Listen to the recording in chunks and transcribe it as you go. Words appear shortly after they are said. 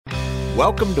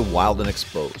Welcome to Wild and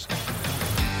Exposed,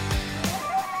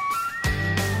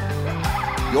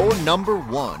 your number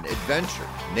one adventure,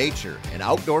 nature, and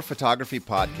outdoor photography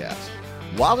podcast.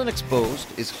 Wild and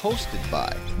Exposed is hosted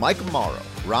by Mike Amaro,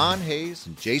 Ron Hayes,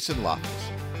 and Jason Loftus.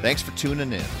 Thanks for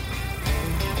tuning in.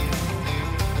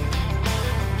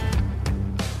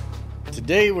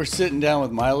 Today we're sitting down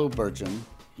with Milo Bertram.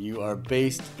 You are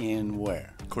based in where?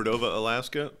 Cordova,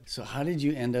 Alaska. So how did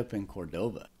you end up in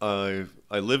Cordova?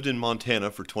 I lived in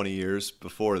Montana for 20 years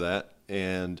before that,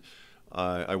 and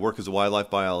I work as a wildlife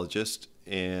biologist,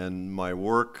 and my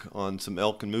work on some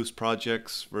elk and moose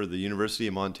projects for the University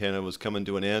of Montana was coming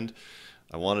to an end.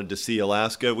 I wanted to see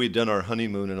Alaska. We'd done our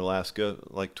honeymoon in Alaska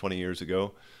like 20 years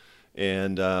ago,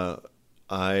 and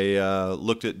I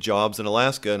looked at jobs in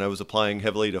Alaska, and I was applying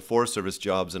heavily to Forest Service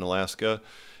jobs in Alaska.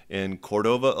 And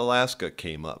Cordova, Alaska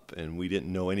came up, and we didn't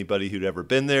know anybody who'd ever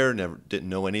been there, didn't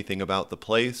know anything about the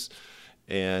place.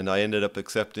 And I ended up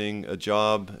accepting a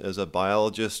job as a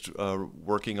biologist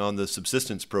working on the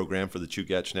subsistence program for the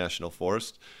Chugach National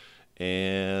Forest.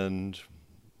 And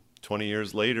 20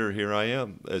 years later, here I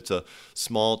am. It's a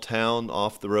small town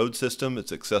off the road system.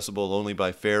 It's accessible only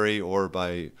by ferry or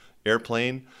by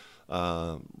airplane,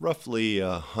 roughly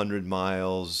 100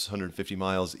 miles, 150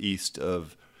 miles east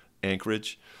of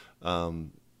Anchorage.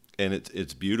 And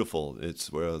it's beautiful.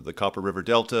 It's where the Copper River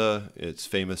Delta. It's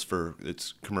famous for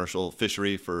its commercial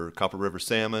fishery for Copper River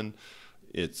salmon.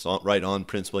 It's right on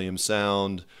Prince William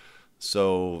Sound.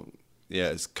 So yeah,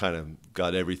 it's kind of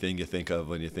got everything you think of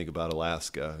when you think about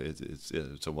Alaska.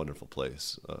 It's a wonderful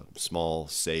place. A small,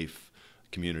 safe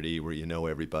community where you know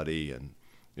everybody. And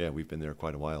yeah, we've been there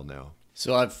quite a while now.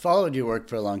 So I've followed your work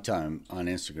for a long time on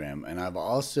Instagram, and I've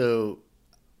also...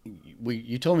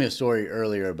 You told me a story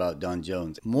earlier about Don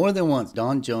Jones. More than once,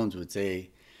 Don Jones would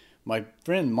say, my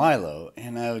friend Milo,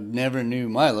 and I never knew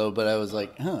Milo, but I was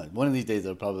like, one of these days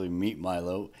I'll probably meet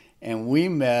Milo. And we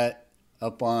met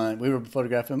we were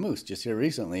photographing moose just here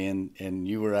recently, and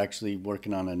you were actually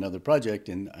working on another project,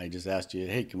 and I just asked you,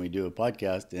 hey, can we do a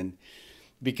podcast? And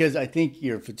because I think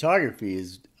your photography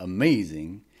is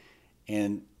amazing,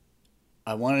 and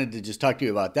I wanted to just talk to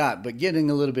you about that, but getting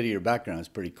a little bit of your background is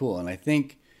pretty cool. And I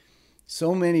think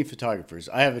so many photographers,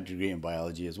 I have a degree in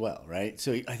biology as well, right?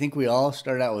 So I think we all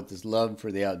start out with this love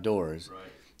for the outdoors. Right.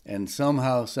 And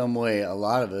somehow, some way, a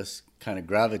lot of us kind of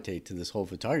gravitate to this whole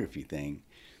photography thing.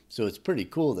 So it's pretty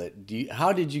cool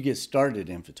how did you get started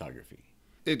in photography?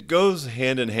 It goes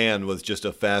hand in hand with just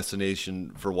a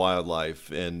fascination for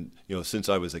wildlife. And, since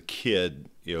I was a kid,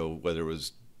 whether it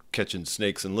was catching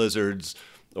snakes and lizards,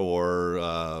 or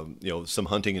some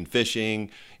hunting and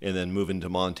fishing, and then moving to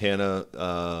Montana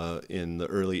in the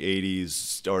early 80s,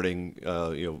 starting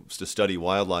to study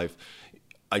wildlife.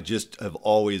 I just have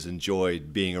always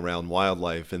enjoyed being around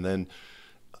wildlife. And then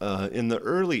in the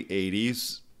early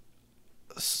 80s,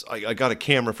 I got a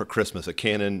camera for Christmas. A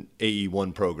Canon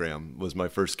AE1 program was my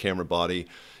first camera body.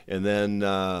 And then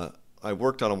I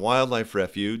worked on a wildlife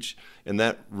refuge, and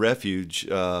that refuge,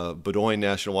 Bedoin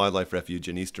National Wildlife Refuge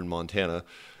in eastern Montana,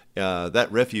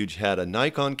 that refuge had a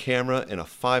Nikon camera and a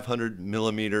 500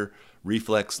 millimeter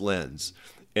reflex lens.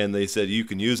 And they said, you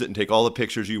can use it and take all the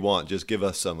pictures you want, just give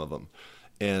us some of them.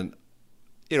 And,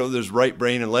 there's right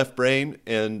brain and left brain,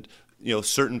 and,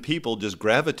 certain people just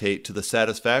gravitate to the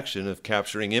satisfaction of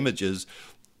capturing images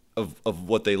of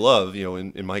what they love,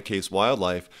 in my case,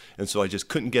 wildlife. And so I just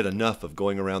couldn't get enough of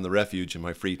going around the refuge in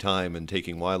my free time and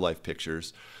taking wildlife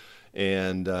pictures.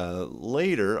 And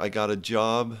later I got a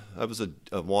job. I was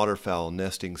a waterfowl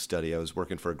nesting study. I was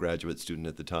working for a graduate student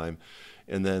at the time.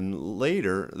 And then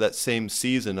later that same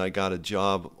season, I got a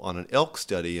job on an elk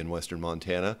study in western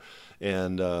Montana.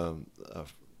 And a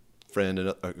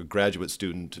friend, a graduate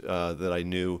student that I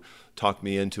knew, talked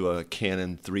me into a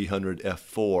Canon 300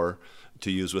 f4 to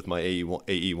use with my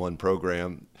AE1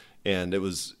 program, and it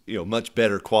was much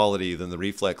better quality than the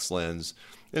reflex lens,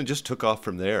 and it just took off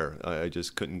from there. I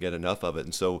just couldn't get enough of it.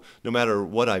 And so no matter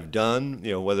what I've done,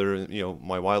 whether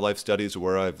my wildlife studies or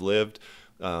where I've lived,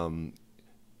 I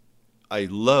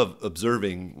love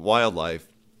observing wildlife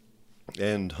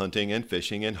and hunting and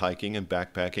fishing and hiking and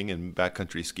backpacking and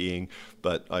backcountry skiing,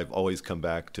 but I've always come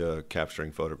back to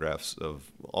capturing photographs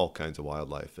of all kinds of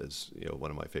wildlife as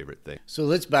one of my favorite things. So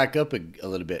let's back up a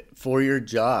little bit. For your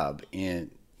job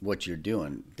and what you're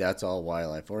doing, that's all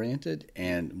wildlife oriented,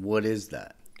 and what is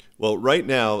that? Well, right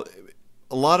now,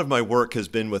 a lot of my work has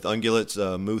been with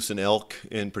ungulates, moose and elk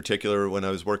in particular when I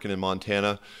was working in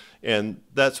Montana. And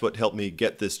that's what helped me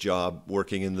get this job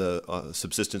working in the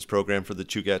subsistence program for the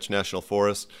Chugach National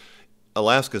Forest.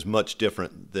 Alaska is much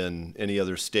different than any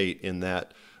other state in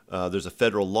that there's a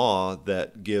federal law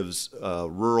that gives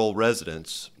rural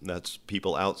residents, that's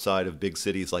people outside of big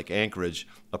cities like Anchorage,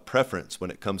 a preference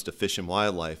when it comes to fish and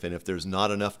wildlife. And if there's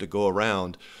not enough to go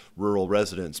around, rural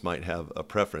residents might have a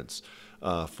preference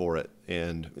for it.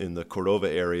 And in the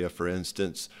Cordova area, for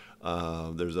instance,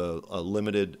 there's a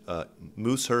limited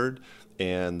moose herd,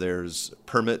 and there's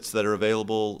permits that are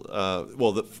available.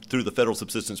 Through the Federal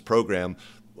Subsistence Program,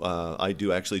 I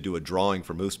actually do a drawing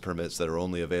for moose permits that are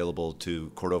only available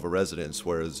to Cordova residents,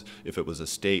 whereas if it was a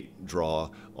state draw,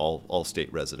 all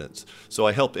state residents. So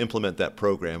I help implement that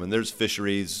program, and there's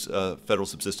fisheries, federal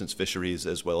subsistence fisheries,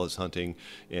 as well as hunting,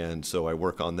 and so I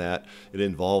work on that. It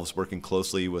involves working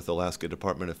closely with Alaska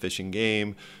Department of Fish and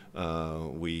Game.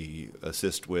 We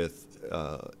assist with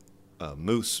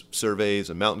moose surveys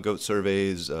and mountain goat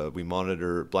surveys. We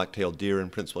monitor black-tailed deer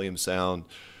in Prince William Sound.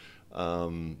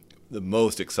 The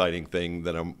most exciting thing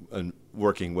that I'm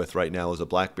working with right now is a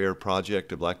black bear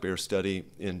project, a black bear study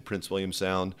in Prince William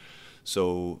Sound.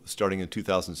 So starting in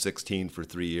 2016, for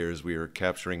 3 years, we were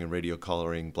capturing and radio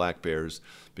collaring black bears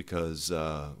because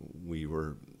we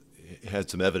had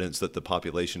some evidence that the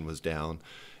population was down,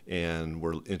 and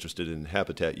we're interested in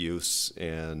habitat use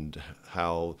and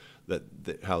how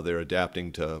they're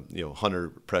adapting to hunter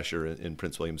pressure in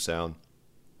Prince William Sound.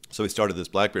 So we started this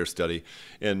black bear study,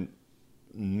 and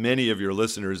many of your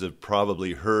listeners have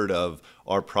probably heard of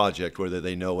our project, whether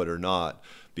they know it or not,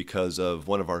 because of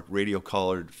one of our radio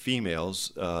collared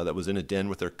females that was in a den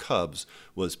with their cubs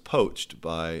was poached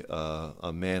by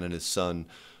a man and his son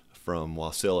from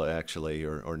Wasilla, actually,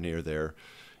 or near there.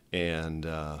 And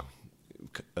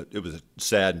it was a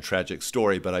sad and tragic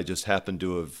story, but I just happened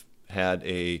to have had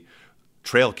a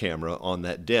trail camera on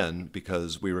that den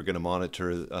because we were going to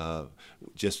monitor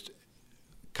just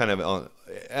kind of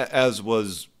as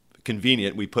was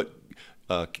convenient. We put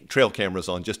trail cameras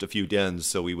on just a few dens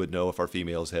so we would know if our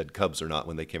females had cubs or not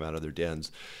when they came out of their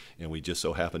dens. And we just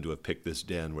so happened to have picked this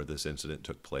den where this incident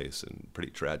took place, and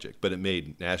pretty tragic. But it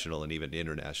made national and even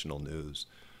international news.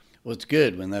 Well, it's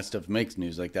good when that stuff makes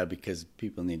news like that, because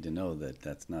people need to know that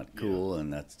that's not cool,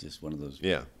 and that's just one of those.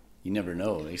 Yeah. You never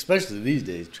know, especially these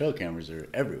days. Trail cameras are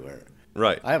everywhere.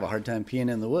 Right. I have a hard time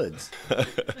peeing in the woods.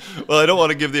 Well, I don't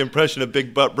want to give the impression of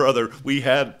Big Butt Brother. We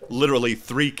had literally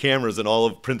 3 cameras in all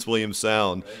of Prince William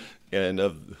Sound,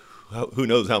 and who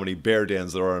knows how many bear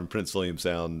dens there are in Prince William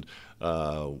Sound.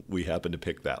 We happened to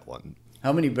pick that one.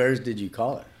 How many bears did you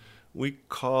collar? We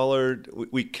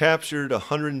captured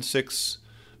 106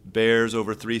 bears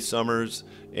over 3 summers,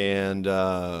 and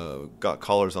got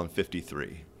collars on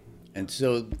 53. And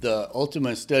so the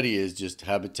ultimate study is just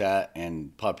habitat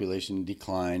and population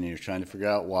decline, and you're trying to figure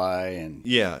out why. And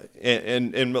yeah,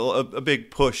 and a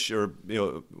big push, or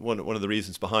one of the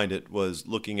reasons behind it was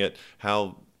looking at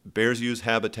how bears use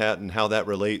habitat and how that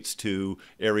relates to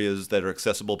areas that are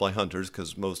accessible by hunters,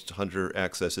 because most hunter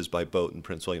access is by boat in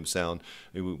Prince William Sound.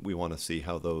 We want to see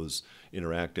how those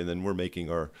interact, and then we're making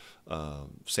our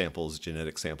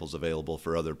genetic samples available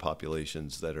for other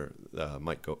populations that are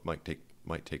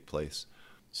might take place.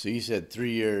 So you said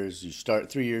 3 years.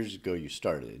 3 years ago you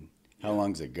started. How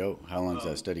long does it go? How long does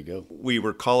that study go? We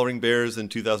were collaring bears in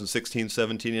 2016,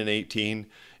 17, and 18.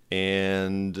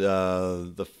 And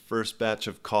the first batch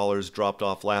of collars dropped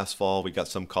off last fall. We got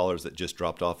some collars that just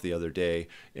dropped off the other day.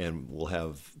 And we'll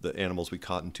have the animals we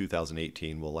caught in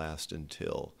 2018 will last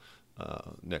until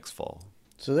next fall.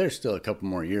 So there's still a couple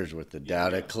more years worth of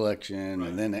data collection,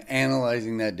 and then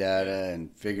analyzing that data and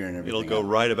figuring everything out. It'll go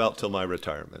right about till my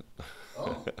retirement.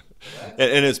 Oh,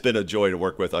 and it's been a joy to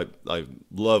work with. I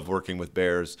love working with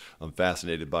bears. I'm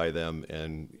fascinated by them,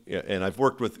 and I've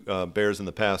worked with bears in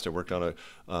the past. I worked on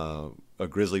a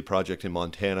grizzly project in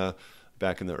Montana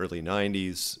back in the early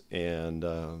 90s, and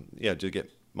to get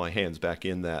my hands back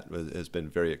in that has been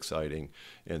very exciting.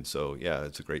 And so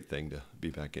it's a great thing to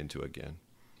be back into again.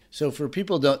 So for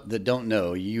people that don't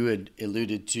know, you had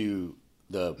alluded to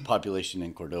the population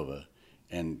in Cordova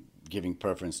and giving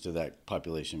preference to that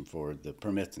population for the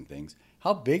permits and things.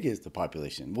 How big is the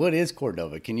population? What is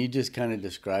Cordova? Can you just kind of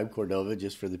describe Cordova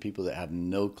just for the people that have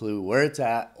no clue where it's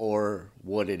at or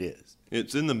what it is?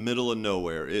 It's in the middle of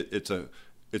nowhere. It's a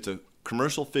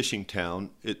commercial fishing town.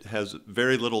 It has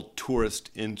very little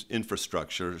tourist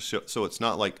infrastructure, so it's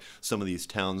not like some of these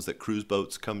towns that cruise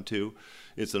boats come to.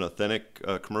 It's an authentic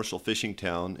commercial fishing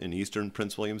town in eastern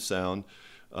Prince William Sound,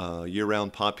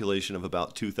 year-round population of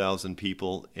about 2,000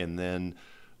 people, and then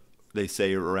they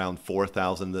say around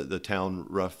 4,000. The town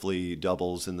roughly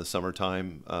doubles in the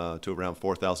summertime to around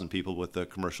 4,000 people with the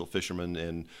commercial fishermen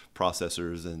and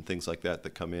processors and things like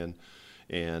that come in.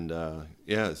 And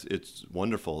yeah, it's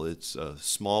wonderful. It's a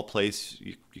small place.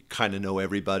 You kind of know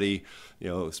everybody,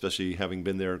 especially having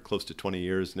been there close to 20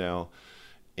 years now.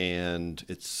 And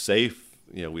it's safe.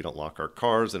 We don't lock our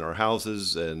cars in our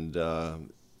houses. And,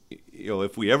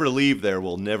 if we ever leave there,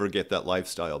 we'll never get that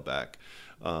lifestyle back.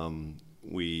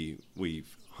 We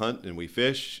hunt and we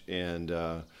fish and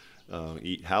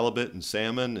eat halibut and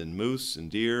salmon and moose and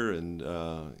deer. And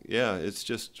it's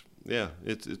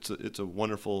a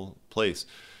wonderful place.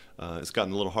 It's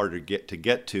gotten a little harder to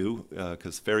get to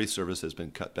because ferry service has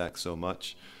been cut back so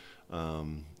much.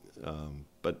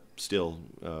 But still,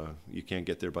 you can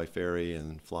get there by ferry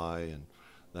and fly and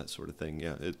that sort of thing.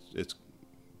 Yeah, it's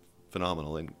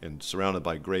phenomenal and surrounded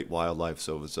by great wildlife.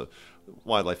 So it's a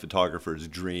wildlife photographer's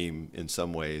dream in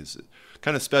some ways.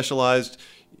 Kind of specialized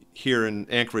here in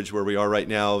Anchorage where we are right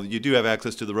now. You do have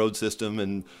access to the road system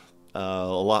and a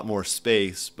lot more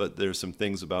space, but there's some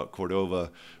things about Cordova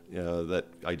that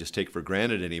I just take for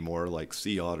granted anymore, like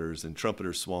sea otters and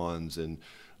trumpeter swans, and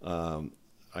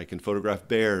I can photograph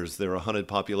bears. They're a hunted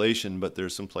population, but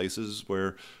there's some places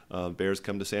where bears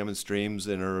come to salmon streams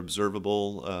and are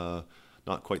observable.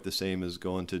 Not quite the same as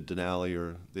going to Denali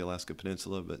or the Alaska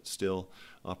Peninsula, but still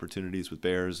opportunities with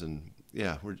bears. And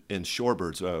and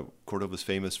shorebirds. Cordova's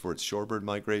famous for its shorebird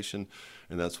migration,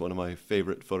 and that's one of my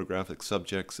favorite photographic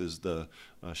subjects is the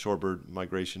shorebird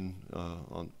migration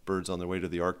on birds on their way to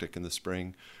the Arctic in the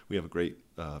spring. We have a great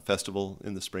festival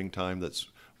in the springtime that's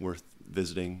worth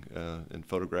visiting and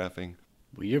photographing.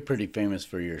 Well, you're pretty famous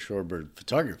for your shorebird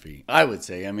photography, I would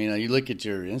say. I mean, you look at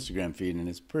your Instagram feed, and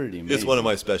it's pretty amazing. It's one of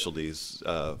my specialties,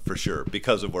 for sure,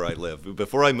 because of where I live.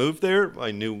 Before I moved there,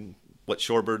 I knew what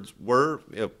shorebirds were,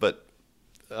 but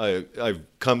I've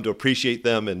come to appreciate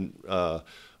them and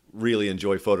really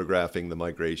enjoy photographing the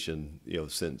migration,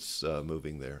 since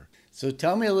moving there. So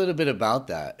tell me a little bit about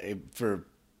that. It's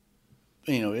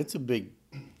a big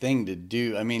thing to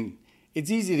do. I mean, it's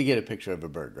easy to get a picture of a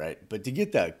bird, right? But to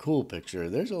get that cool picture,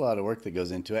 there's a lot of work that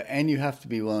goes into it. And you have to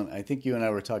be willing. I think you and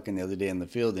I were talking the other day in the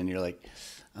field, and you're like,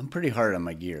 I'm pretty hard on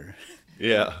my gear.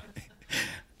 Yeah.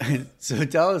 So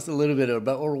tell us a little bit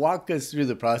about, or walk us through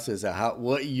the process of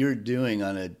what you're doing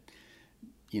on a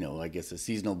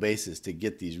seasonal basis to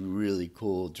get these really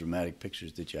cool, dramatic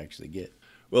pictures that you actually get.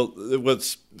 Well,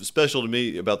 what's special to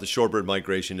me about the shorebird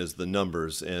migration is the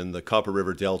numbers, and the Copper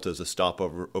River Delta is a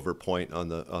stopover point on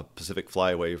the Pacific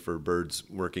Flyway for birds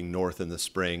working north in the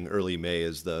spring. Early May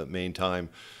is the main time.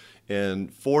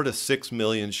 And 4 to 6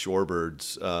 million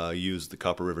shorebirds use the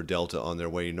Copper River Delta on their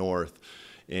way north.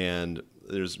 And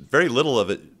there's very little of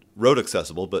it road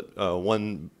accessible, but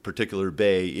one particular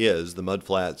bay is, the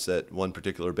mudflats at one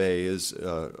particular bay is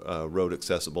road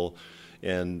accessible.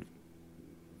 And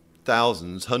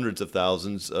thousands, hundreds of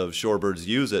thousands of shorebirds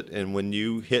use it, and when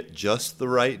you hit just the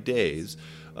right days,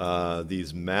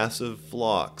 these massive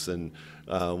flocks, and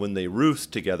when they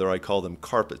roost together, I call them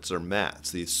carpets or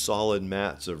mats. These solid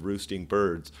mats of roosting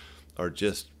birds are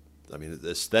just,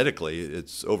 aesthetically,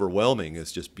 it's overwhelming.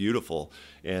 It's just beautiful.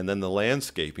 And then the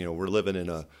landscape, we're living in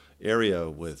a area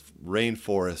with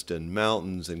rainforest and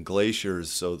mountains and glaciers,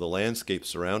 so the landscape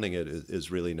surrounding it is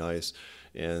really nice.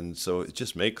 And so it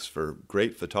just makes for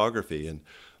great photography, and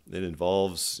it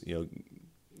involves,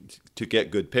 to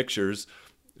get good pictures,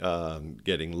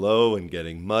 getting low and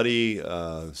getting muddy,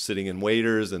 sitting in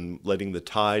waders and letting the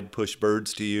tide push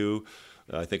birds to you.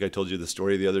 I think I told you the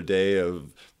story the other day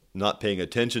of not paying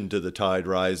attention to the tide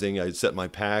rising. I'd set my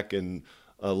pack and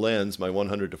a lens, my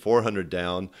 100 to 400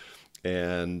 down,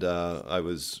 and I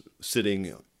was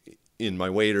sitting in my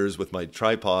waders with my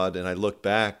tripod, and I looked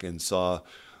back and saw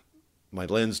my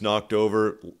lens knocked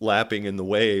over, lapping in the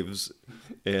waves,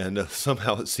 and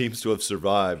somehow it seems to have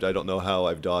survived. I don't know how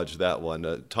I've dodged that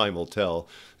one. Time will tell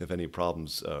if any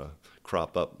problems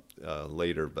crop up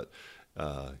later, but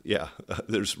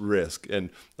there's risk.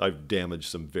 And I've damaged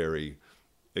some very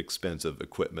expensive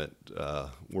equipment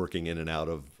working in and out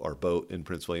of our boat in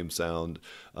Prince William Sound.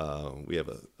 We have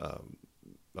a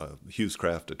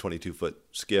Hughescraft, a 22-foot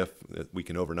skiff that we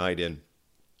can overnight in.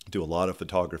 Do a lot of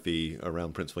photography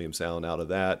around Prince William Sound out of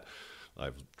that.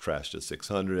 I've trashed a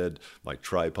 600. My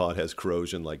tripod has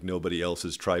corrosion like nobody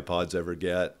else's tripods ever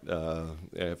get. I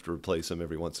have to replace them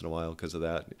every once in a while because of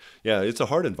that. Yeah, it's a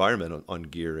hard environment on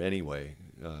gear anyway.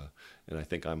 And I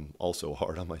think I'm also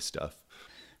hard on my stuff.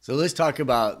 So let's talk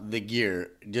about the gear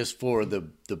just for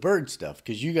the bird stuff,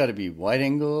 because you got to be wide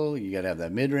angle, you got to have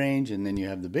that mid range, and then you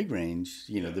have the big range,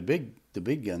 the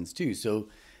big guns too. So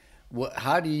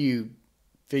how do you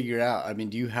figure out,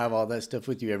 do you have all that stuff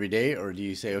with you every day, or do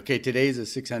you say, okay, today's a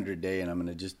 600 day and I'm going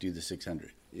to just do the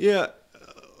 600? Yeah,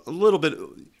 a little bit.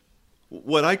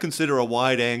 what I consider a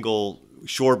wide-angle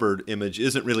shorebird image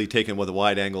isn't really taken with a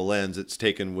wide-angle lens. It's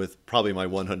taken with probably my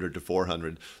 100 to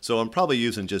 400. So I'm probably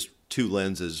using just 2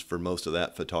 lenses for most of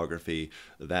that photography,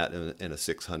 that and a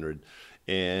 600.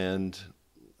 And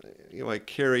I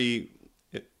carry,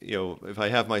 if I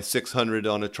have my 600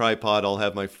 on a tripod, I'll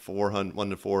have my 400, 1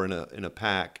 to 4 in a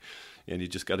pack. And you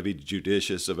just got to be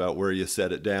judicious about where you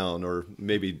set it down, or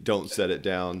maybe don't set it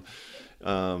down.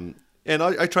 And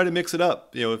I try to mix it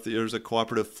up. If there's a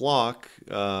cooperative flock,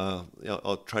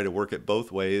 I'll try to work it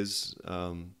both ways.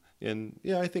 And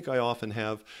yeah, I think I often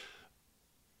have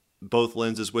both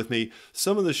lenses with me.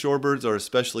 Some of the shorebirds are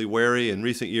especially wary. In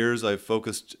recent years, I've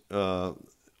focused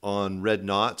on red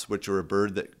knots, which are a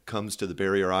bird that comes to the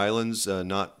barrier islands,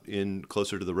 not in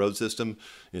closer to the road system.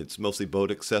 It's mostly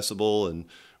boat accessible, and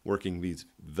working these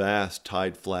vast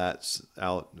tide flats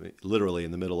out literally in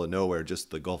the middle of nowhere,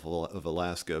 just the Gulf of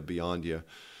Alaska beyond you.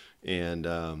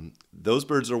 And those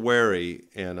birds are wary,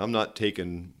 and I'm not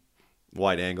taking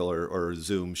wide angle or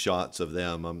zoom shots of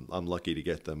them. I'm lucky to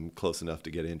get them close enough to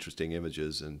get interesting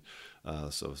images. And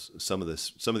so some of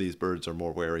these birds are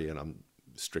more wary, and I'm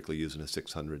strictly using a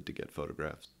 600 to get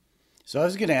photographs. So I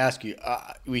was going to ask you,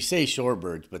 we say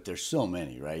shorebirds, but there's so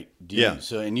many, right? Yeah.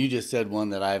 So, and you just said one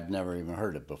that I've never even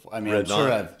heard of before. I mean, Red I'm sure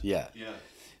knot. yeah.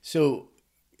 So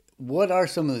what are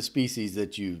some of the species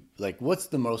that you, like, what's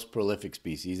the most prolific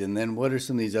species? And then what are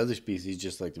some of these other species,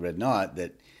 just like the red knot,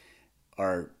 that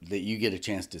you get a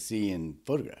chance to see and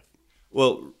photograph?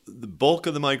 Well, the bulk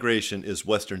of the migration is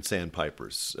western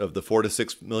sandpipers. Of the 4 to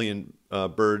 6 million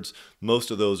birds,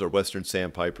 most of those are western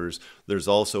sandpipers. There's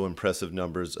also impressive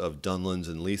numbers of Dunlins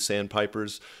and least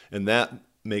sandpipers, and that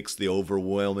makes the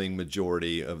overwhelming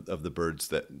majority of the birds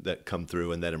that come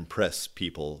through and that impress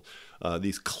people.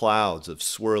 These clouds of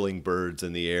swirling birds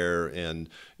in the air, and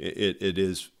it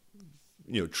is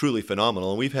truly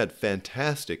phenomenal. And we've had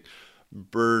fantastic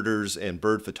birders and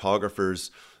bird photographers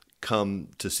come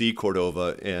to see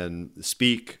Cordova and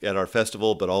speak at our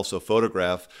festival, but also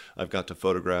photograph. I've got to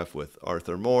photograph with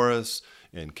Arthur Morris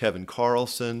and Kevin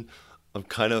Carlson. I'm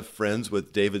kind of friends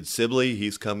with David Sibley.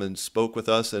 He's come and spoke with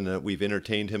us, and we've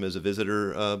entertained him as a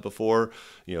visitor before.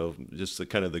 Just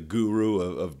the guru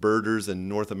of birders in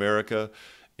North America.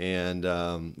 And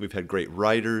we've had great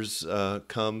writers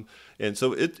come. And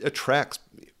so it attracts,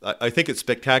 I think it's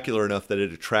spectacular enough that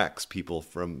it attracts people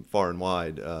from far and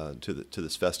wide to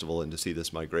this festival and to see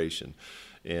this migration.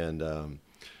 And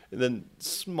then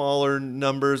smaller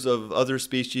numbers of other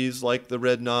species like the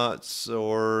red knots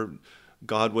or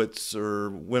godwits or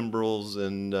whimbrels.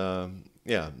 And I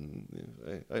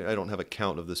don't have a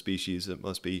count of the species. It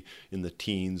must be in the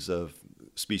teens of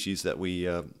species that we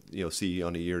see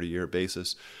on a year-to-year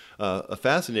basis. A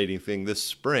fascinating thing this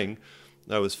spring,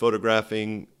 I was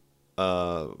photographing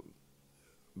birds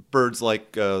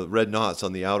like red knots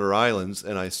on the outer islands,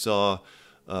 and I saw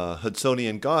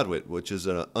Hudsonian godwit, which is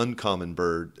an uncommon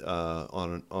bird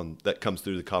on that comes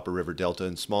through the Copper River Delta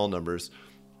in small numbers.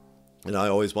 And I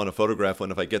always want to photograph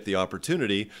one if I get the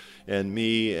opportunity. And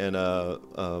me and a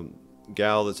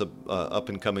gal that's a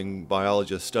up-and-coming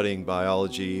biologist studying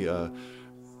biology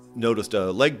noticed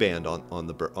a leg band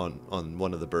on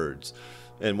one of the birds.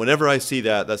 And whenever I see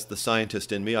that, that's the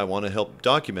scientist in me. I want to help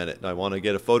document it. I want to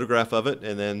get a photograph of it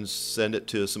and then send it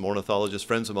to some ornithologist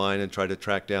friends of mine and try to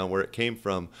track down where it came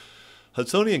from.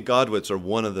 Hudsonian godwits are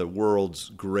one of the world's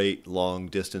great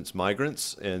long-distance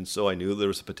migrants, and so I knew there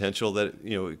was a potential that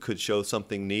it could show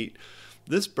something neat.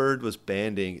 This bird was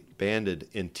banded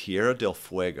in Tierra del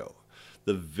Fuego,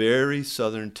 the very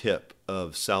southern tip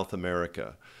of South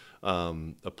America,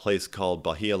 a place called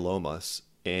Bahia Lomas,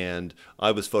 and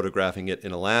I was photographing it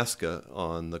in Alaska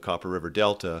on the Copper River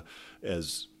Delta.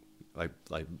 As I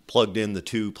plugged in the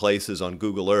two places on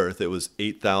Google Earth, it was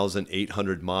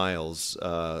 8,800 miles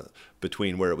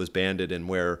between where it was banded and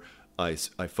where I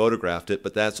photographed it,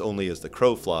 but that's only as the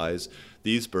crow flies.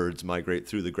 These birds migrate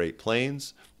through the Great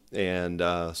Plains, and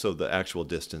so the actual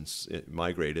distance it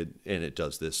migrated, and it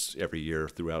does this every year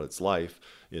throughout its life,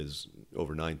 is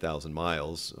over 9,000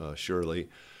 miles, surely.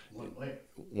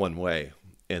 One way,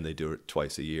 and they do it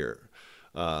twice a year.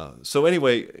 So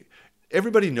anyway,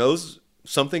 everybody knows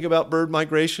something about bird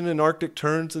migration and Arctic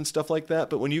terns and stuff like that,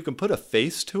 but when you can put a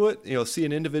face to it, see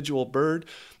an individual bird.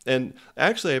 And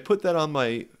actually I put that on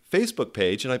my Facebook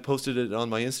page, and I posted it on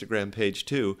my Instagram page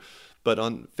too. But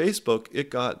on Facebook,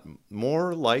 it got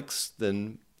more likes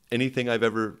than anything I've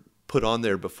ever put on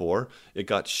there before. It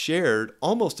got shared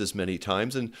almost as many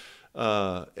times, and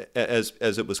as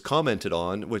it was commented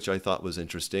on, which I thought was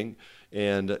interesting.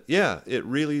 And it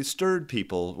really stirred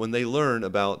people when they learn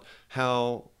about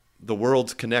how the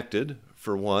world's connected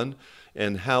for one,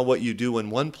 and how what you do in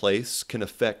one place can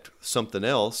affect something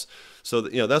else. So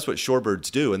that's what shorebirds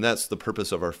do, and that's the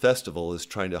purpose of our festival, is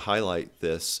trying to highlight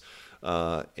this,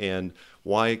 and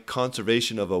why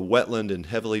conservation of a wetland in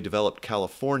heavily developed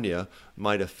California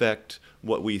might affect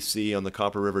what we see on the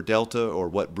Copper River Delta, or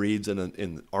what breeds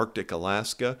in Arctic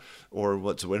Alaska, or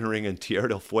what's wintering in Tierra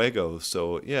del Fuego.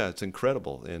 So yeah, it's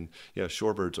incredible, and yeah,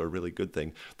 shorebirds are a really good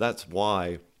thing. That's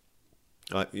why.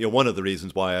 One of the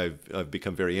reasons why I've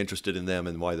become very interested in them,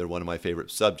 and why they're one of my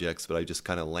favorite subjects. But I just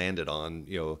kind of landed on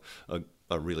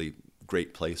a really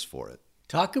great place for it.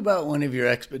 Talk about one of your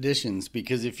expeditions,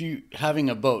 because if you having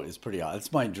a boat is pretty odd.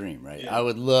 It's my dream, right? Yeah. I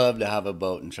would love to have a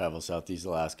boat and travel Southeast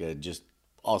Alaska just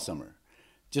all summer,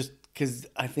 just because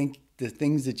I think the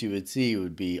things that you would see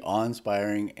would be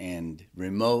awe-inspiring and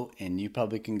remote, and you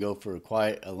probably can go for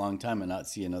quite a long time and not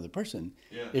see another person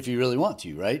if you really want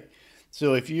to, right?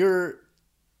 So if you're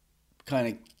kind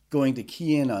of going to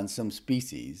key in on some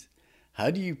species, how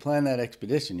do you plan that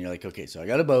expedition? You're like, okay, so I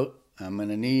got a boat. I'm going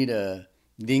to need a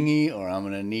dinghy, or I'm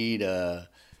going to need a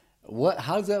what?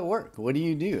 How does that work? What do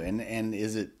you do? And do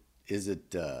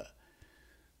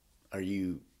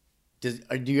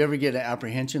you ever get an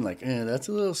apprehension like, that's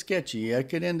a little sketchy, I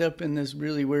could end up in this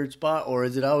really weird spot? Or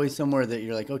is it always somewhere that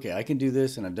you're like, okay, I can do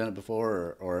this and I've done it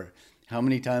before? Or how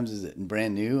many times is it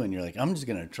brand new and you're like, I'm just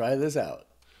going to try this out?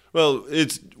 Well,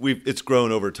 it's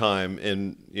grown over time,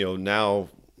 and now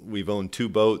we've owned 2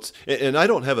 boats, and I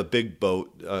don't have a big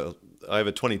boat. I have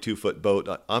a 22-foot boat.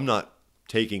 I'm not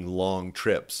taking long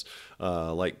trips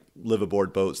like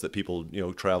liveaboard boats that people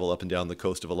travel up and down the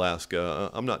coast of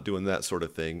Alaska. I'm not doing that sort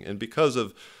of thing, and because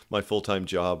of my full-time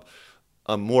job,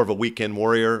 I'm more of a weekend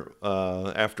warrior.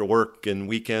 After work and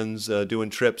weekends, doing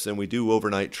trips, and we do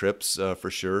overnight trips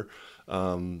for sure.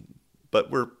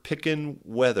 But we're picking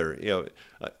weather.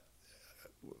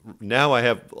 Now I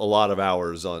have a lot of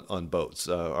hours on boats.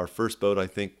 Our first boat, I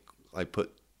think I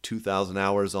put 2,000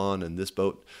 hours on, and this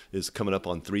boat is coming up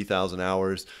on 3,000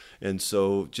 hours. And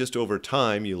so just over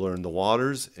time, you learn the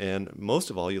waters, and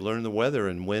most of all, you learn the weather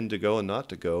and when to go and not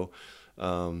to go,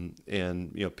 and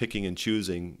picking and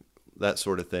choosing, that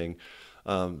sort of thing.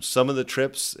 Some of the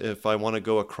trips, if I want to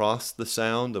go across the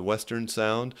Sound, the Western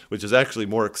Sound, which is actually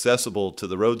more accessible to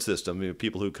the road system,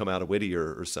 people who come out of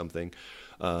Whittier or something,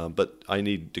 but I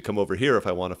need to come over here if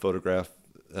I want to photograph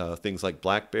things like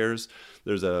black bears.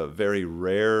 There's a very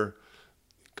rare,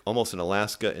 almost an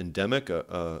Alaska endemic,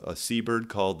 a seabird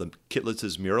called the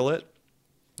Kitlitz's murrelet.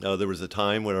 There was a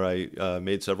time where I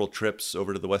made several trips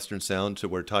over to the Western Sound to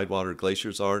where tidewater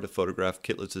glaciers are to photograph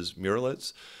Kitlitz's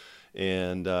murrelets.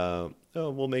 And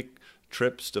we'll make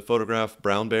trips to photograph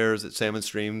brown bears at salmon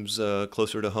streams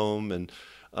closer to home. And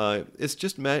it's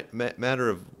just matter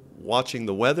of watching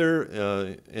the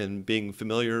weather and being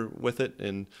familiar with it.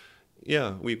 And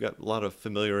yeah, we've got a lot of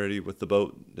familiarity with the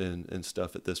boat and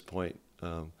stuff at this point.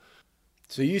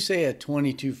 So you say a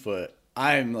 22-foot.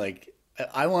 I'm like,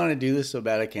 I want to do this so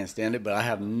bad I can't stand it, but I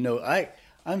have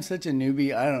I'm such a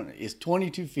newbie. It's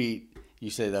 22 feet. You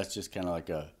say that's just kind of like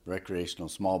a recreational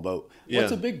small boat.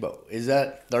 What's a big boat? Is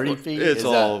that 30 feet? It's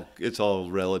all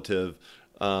relative.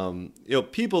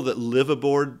 People that live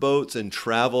aboard boats and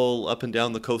travel up and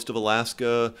down the coast of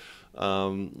Alaska,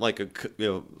 like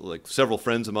several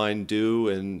friends of mine do,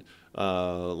 and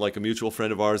like a mutual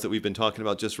friend of ours that we've been talking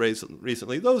about just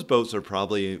recently, those boats are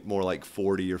probably more like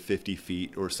 40 or 50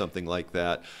 feet or something like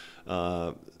that.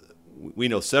 We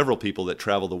know several people that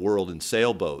travel the world in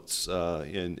sailboats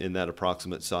in that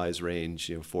approximate size range,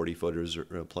 40-footers or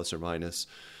plus or minus.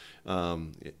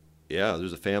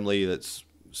 There's a family that's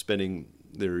spending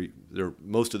their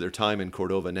most of their time in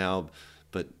Cordova now,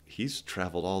 but he's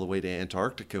traveled all the way to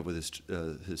Antarctica with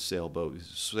his sailboat. He's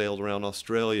sailed around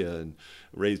Australia and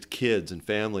raised kids and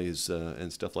families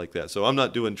and stuff like that. So I'm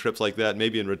not doing trips like that,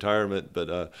 maybe in retirement,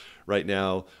 but right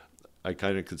now I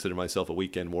kind of consider myself a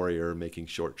weekend warrior, making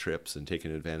short trips and taking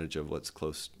advantage of what's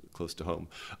close to home.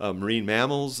 Marine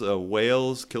mammals,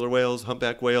 whales, killer whales,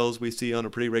 humpback whales we see on a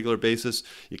pretty regular basis.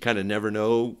 You kind of never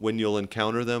know when you'll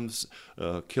encounter them.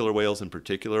 Killer whales in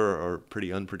particular are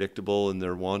pretty unpredictable in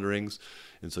their wanderings,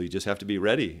 and so you just have to be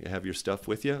ready. You have your stuff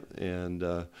with you,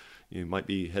 and you might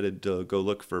be headed to go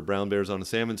look for brown bears on a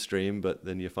salmon stream, but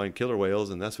then you find killer whales,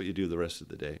 and that's what you do the rest of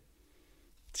the day.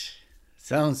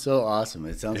 Sounds so awesome.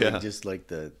 It sounds like just like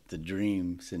the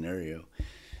dream scenario.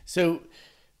 So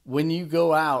when you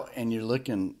go out and you're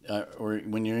looking, or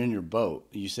when you're in your boat,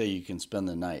 you say you can spend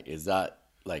the night. Is that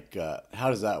like, how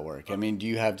does that work? I mean, do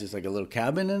you have just like a little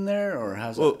cabin in there, or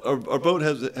how's that? Well, our boat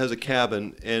has a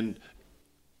cabin, and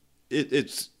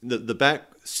it's the back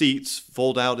seats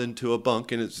fold out into a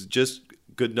bunk, and it's just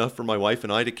good enough for my wife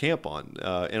and I to camp on,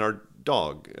 and our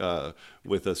dog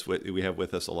with us. We have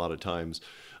with us a lot of times.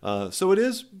 So it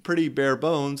is pretty bare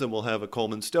bones, and we'll have a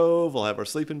Coleman stove, we'll have our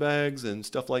sleeping bags and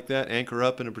stuff like that, anchor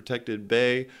up in a protected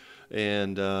bay,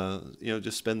 and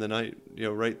just spend the night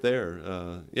right there.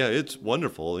 Yeah, it's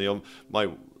wonderful. My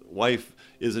wife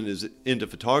isn't as into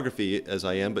photography as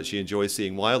I am, but she enjoys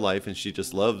seeing wildlife, and she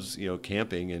just loves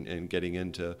camping and getting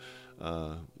into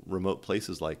remote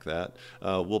places like that.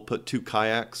 We'll put 2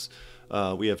 kayaks.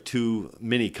 We have 2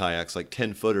 mini kayaks, like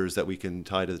 10 footers, that we can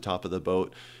tie to the top of the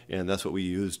boat, and that's what we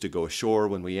use to go ashore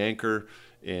when we anchor.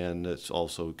 And it's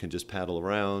also can just paddle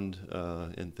around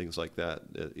and things like that.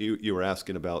 You were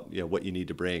asking about what you need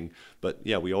to bring, but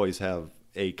yeah, we always have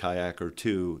a kayak or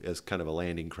 2 as kind of a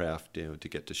landing craft to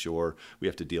get to shore. We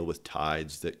have to deal with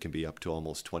tides that can be up to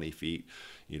almost 20 feet.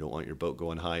 You don't want your boat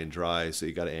going high and dry, so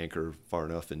you got to anchor far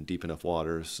enough and deep enough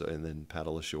waters, and then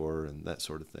paddle ashore and that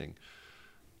sort of thing.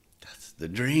 That's the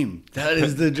dream. That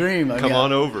is the dream. Come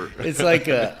on over. It's like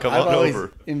I've always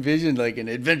over. envisioned like an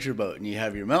adventure boat, and you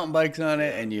have your mountain bikes on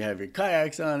it, and you have your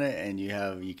kayaks on it, and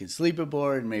you can sleep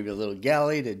aboard, and maybe a little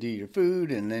galley to do your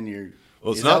food, and then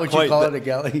Well, it's is not that what quite you call it, a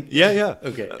galley? Yeah.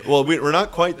 Okay. Well, we're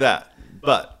not quite that,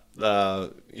 but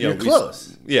you're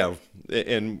close. Yeah,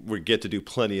 and we get to do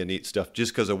plenty of neat stuff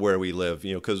just because of where we live.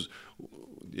 Because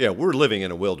we're living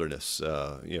in a wilderness.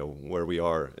 Where we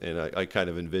are, and I kind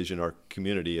of envision our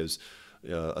community as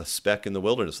a speck in the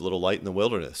wilderness, a little light in the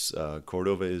wilderness.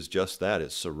 Cordova is just that.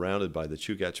 It's surrounded by the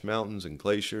Chugach Mountains and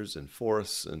glaciers and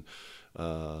forests, and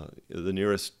the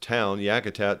nearest town,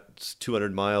 Yakutat's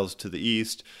 200 miles to the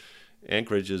east.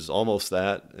 Anchorage is almost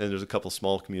that, and there's a couple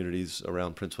small communities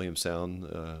around Prince William Sound,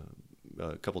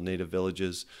 a couple native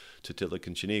villages, Tititlik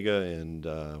and Chiniga, and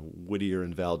Whittier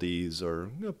and Valdez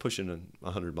are pushing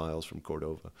 100 miles from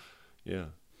Cordova. Yeah.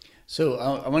 So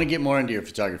I want to get more into your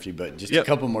photography, but just Yep. a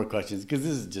couple more questions, because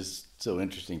this is just so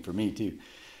interesting for me too.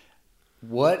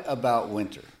 What about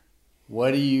winter?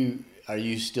 Are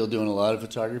you still doing a lot of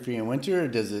photography in winter, or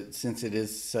does it, since it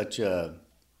is such a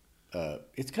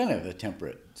it's kind of a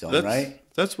temperate zone, right?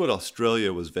 That's what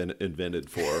Australia was invented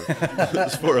for.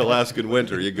 It's for Alaskan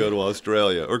winter. You go to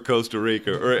Australia or Costa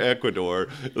Rica or Ecuador.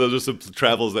 Those are some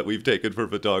travels that we've taken for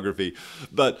photography.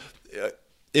 But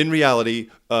in reality,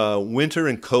 winter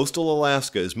in coastal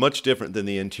Alaska is much different than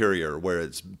the interior, where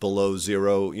it's below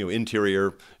zero.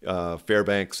 Interior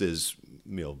Fairbanks is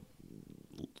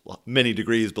many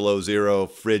degrees below zero,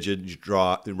 frigid,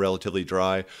 dry, relatively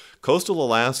dry. Coastal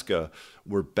Alaska,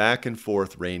 we're back and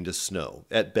forth rain to snow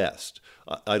at best.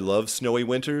 I love snowy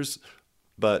winters,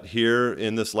 but here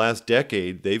in this last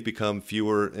decade, they've become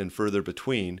fewer and further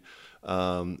between.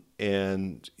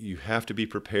 And you have to be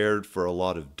prepared for a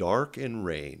lot of dark and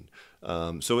rain.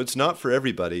 So it's not for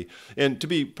everybody. And to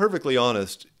be perfectly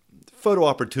honest, photo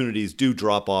opportunities do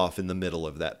drop off in the middle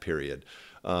of that period.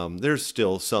 There's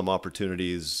still some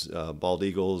opportunities, bald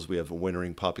eagles. We have a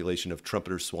wintering population of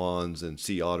trumpeter swans and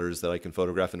sea otters that I can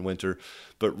photograph in winter.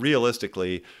 But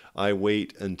realistically, I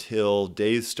wait until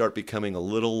days start becoming a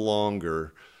little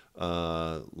longer,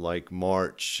 like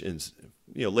March and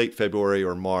late February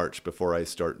or March, before I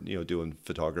start doing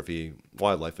photography,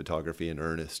 wildlife photography in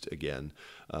earnest again.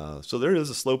 So there is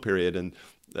a slow period, and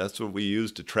that's what we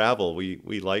use to travel.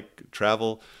 We like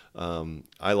travel.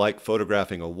 I like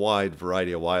photographing a wide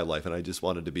variety of wildlife, and I just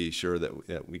wanted to be sure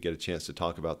that we get a chance to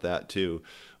talk about that too.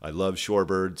 I love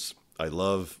shorebirds. I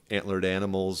love antlered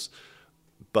animals,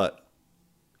 but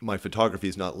my photography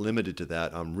is not limited to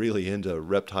that. I'm really into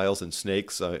reptiles and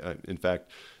snakes. In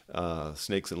fact,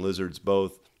 snakes and lizards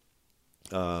both.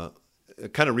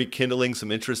 Kind of rekindling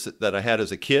some interest that I had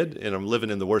as a kid, and I'm living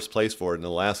in the worst place for it, in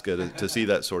Alaska, to see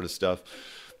that sort of stuff.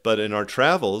 But in our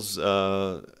travels,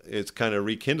 it's kind of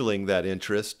rekindling that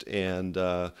interest, and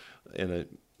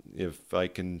if I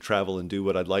can travel and do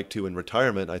what I'd like to in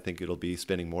retirement, I think it'll be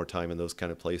spending more time in those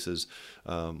kind of places.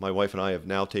 My wife and I have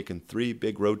now taken 3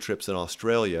 big road trips in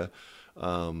Australia.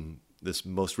 This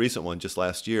most recent one, just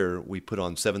last year, we put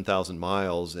on 7,000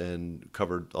 miles and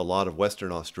covered a lot of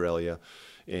Western Australia,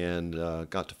 and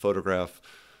got to photograph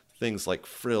things like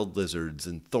frilled lizards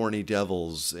and thorny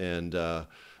devils and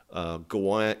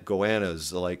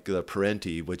goannas, like the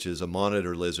parenti, which is a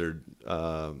monitor lizard,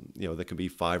 that can be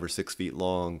 5 or 6 feet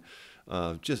long.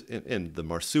 And the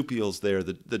marsupials there,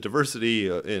 the diversity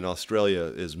in Australia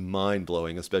is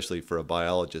mind-blowing, especially for a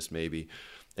biologist maybe.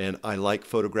 And I like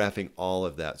photographing all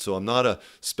of that. So I'm not a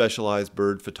specialized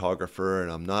bird photographer,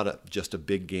 and I'm not just a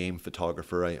big game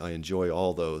photographer. I enjoy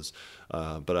all those.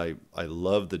 But I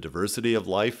love the diversity of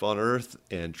life on Earth,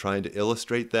 and trying to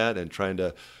illustrate that and trying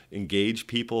to engage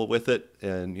people with it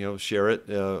and, share it.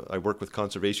 I work with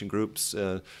conservation groups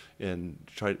and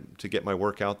try to get my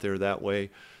work out there that way.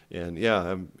 And yeah,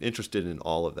 I'm interested in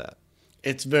all of that.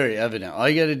 It's very evident. All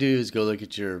you got to do is go look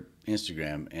at your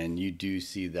Instagram, and you do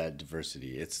see that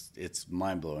diversity. It's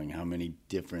mind-blowing how many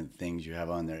different things you have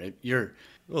on there.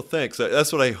 Well, thanks.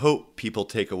 That's what I hope people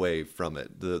take away from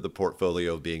it, the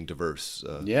portfolio being diverse.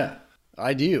 Yeah,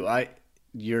 I do.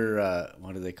 Your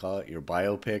what do they call it? Your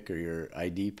biopic or your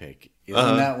ID pic.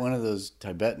 Isn't that one of those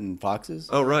Tibetan foxes?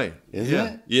 Oh, right. Isn't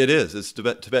it? Yeah, it is. It's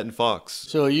Tibetan fox.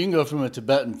 So you can go from a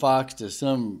Tibetan fox to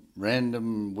some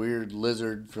random weird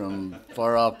lizard from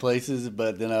far off places,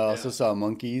 but then I also saw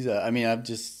monkeys. I'll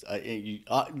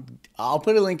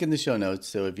put a link in the show notes,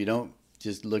 so if you don't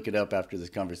just look it up after this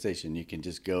conversation, you can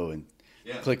just go and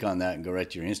click on that and go right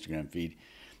to your Instagram feed.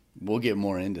 We'll get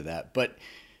more into that. But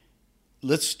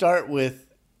let's start with,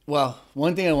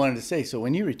 one thing I wanted to say. So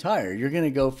when you retire, you're going to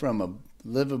go from a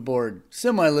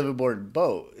semi-liveaboard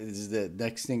boat. Is the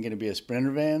next thing going to be a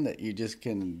Sprinter van that you just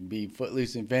can be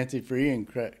footloose and fancy free and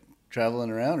traveling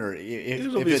around? Or if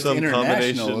it's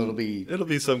international, it'll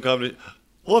be some combination.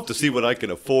 We'll have to see what I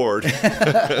can afford.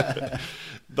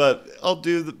 But I'll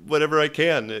do whatever I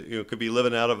can. It could be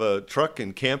living out of a truck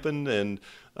and camping and,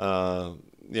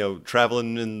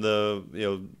 traveling in the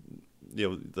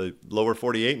lower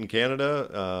 48 in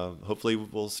Canada. Hopefully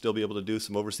we'll still be able to do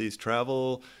some overseas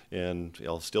travel, and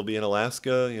I'll still be in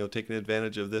Alaska, taking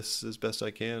advantage of this as best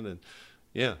I can.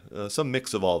 And some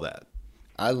mix of all that.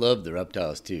 I love the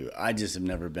reptiles too. I just have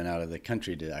never been out of the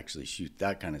country to actually shoot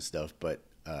that kind of stuff, but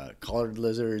collared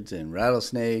lizards and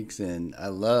rattlesnakes, and I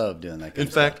love doing that kind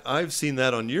of stuff. In fact, I've seen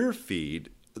that on your feed,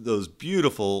 those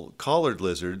beautiful collared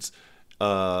lizards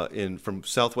from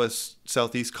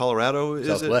southeast Colorado.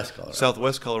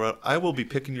 Southwest Colorado. I will be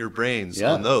picking your brains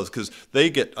on those, because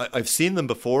I've seen them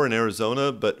before in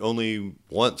Arizona, but only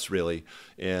once really,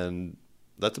 and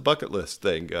that's a bucket list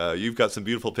thing. You've got some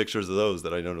beautiful pictures of those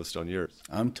that I noticed on yours.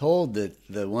 I'm told that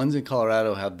the ones in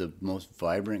Colorado have the most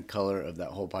vibrant color of that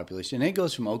whole population. It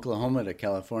goes from Oklahoma to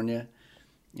California,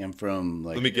 and from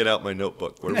Let me get out my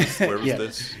notebook. Where was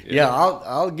this? Yeah,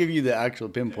 I'll give you the actual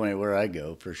pinpoint where I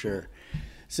go for sure.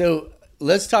 So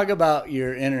let's talk about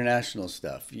your international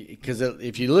stuff, because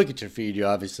if you look at your feed, you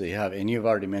obviously have, and you've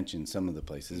already mentioned some of the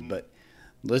places, but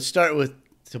let's start with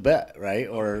Tibet, right?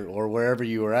 Or wherever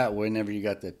you were at, whenever you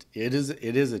got that. It is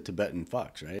a Tibetan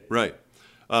fox, right? Right.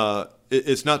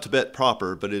 It's not Tibet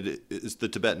proper, but it is the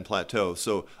Tibetan Plateau.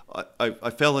 So I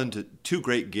fell into two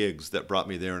great gigs that brought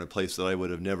me there in a place that I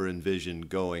would have never envisioned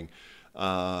going.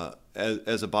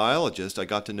 As a biologist, I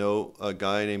got to know a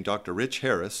guy named Dr. Rich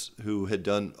Harris, who had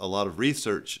done a lot of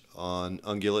research on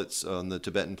ungulates on the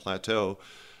Tibetan Plateau.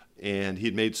 And he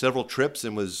had made several trips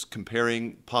and was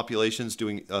comparing populations,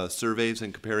 doing surveys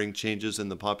and comparing changes in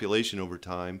the population over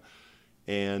time.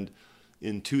 And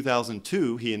in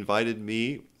 2002, he invited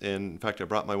me, and in fact, I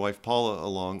brought my wife Paula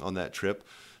along on that trip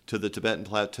to the Tibetan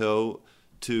Plateau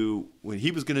when he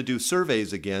was going to do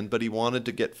surveys again, but he wanted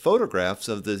to get photographs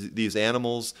of these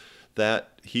animals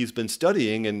that he's been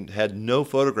studying and had no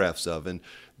photographs of. And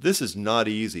this is not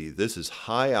easy. This is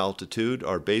high altitude.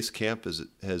 Our base camp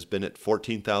has been at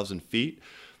 14,000 feet.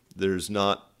 There's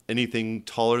not anything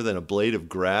taller than a blade of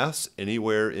grass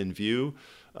anywhere in view.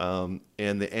 And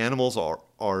the animals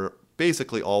are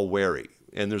basically all wary,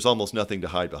 and there's almost nothing to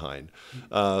hide behind.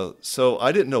 So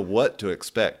I didn't know what to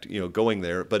expect, going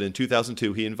there. But in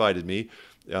 2002, he invited me.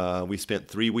 We spent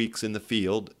 3 weeks in the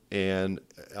field, and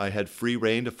I had free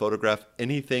rein to photograph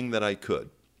anything that I could.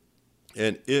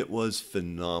 And it was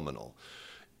phenomenal.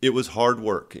 It was hard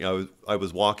work. I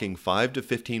was walking 5 to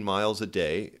 15 miles a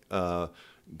day,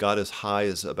 got as high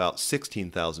as about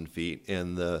 16,000 feet,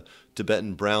 and the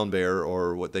Tibetan brown bear,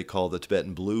 or what they call the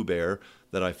Tibetan blue bear,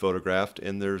 that I photographed,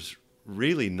 and there's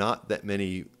really not that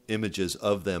many images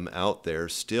of them out there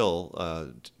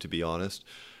still, to be honest.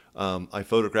 I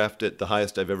photographed it the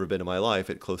highest I've ever been in my life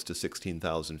at close to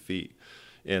 16,000 feet.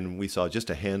 And we saw just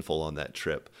a handful on that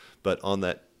trip. But on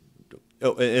that,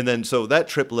 so that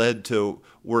trip led to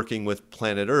working with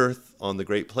Planet Earth on the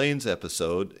Great Plains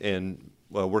episode, and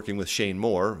working with Shane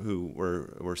Moore, who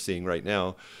we're seeing right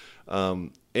now.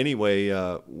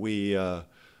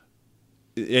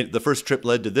 The first trip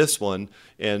led to this one,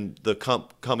 and the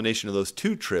combination of those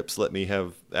two trips let me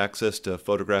have access to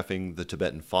photographing the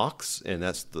Tibetan fox, and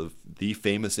that's the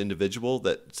famous individual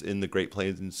that's in the Great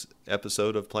Plains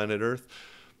episode of Planet Earth.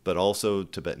 but also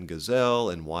Tibetan gazelle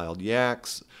and wild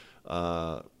yaks.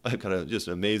 I've got just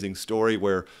an amazing story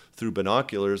where through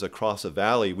binoculars across a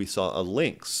valley we saw a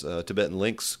lynx, Tibetan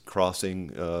lynx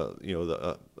crossing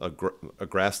a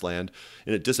grassland,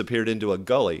 and it disappeared into a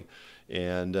gully.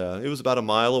 And it was about a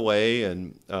mile away,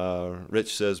 and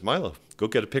Rich says, "Milo, go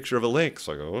get a picture of a lynx."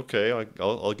 I go, "Okay,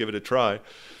 I'll give it a try."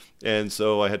 And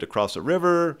so I had to cross a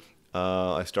river.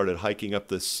 I started hiking up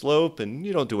this slope, and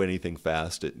you don't do anything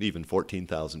fast at even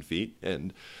 14,000 feet.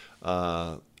 And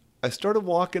I started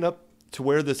walking up to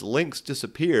where this lynx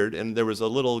disappeared, and there was a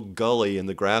little gully in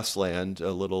the grassland,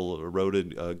 a little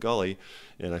eroded gully,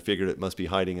 and I figured it must be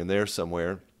hiding in there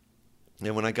somewhere.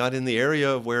 And when I got in the area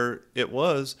of where it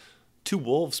was, 2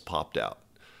 wolves popped out.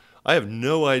 I have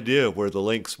no idea where the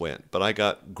lynx went, but I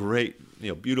got great,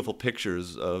 beautiful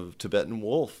pictures of Tibetan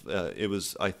wolf. It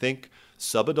was, I think,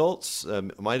 subadults.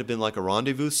 It might have been like a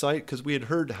rendezvous site because we had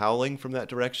heard howling from that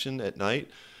direction at night,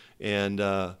 and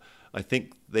I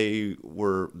think the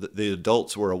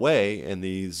adults were away, and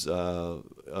these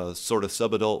sort of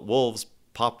subadult wolves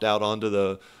popped out onto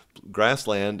the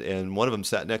grassland, and one of them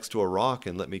sat next to a rock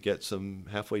and let me get some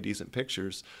halfway decent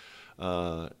pictures.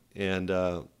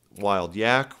 And wild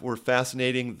yak were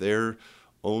fascinating. They're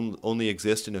only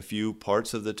exist in a few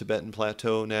parts of the Tibetan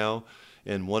Plateau now,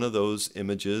 and one of those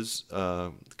images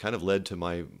kind of led to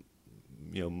my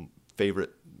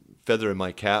favorite feather in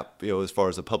my cap, as far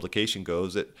as a publication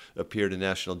goes. It appeared in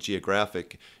National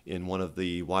Geographic in one of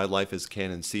the Wildlife as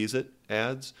Cannon Sees It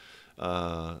ads.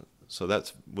 So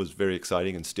that was very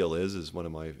exciting, and still is one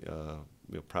of my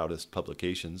proudest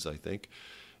publications, I think.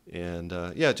 And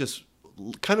just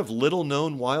kind of little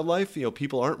known wildlife.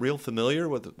 People aren't real familiar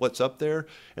with what's up there,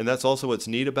 and that's also what's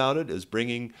neat about it, is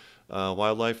bringing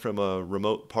wildlife from a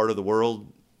remote part of the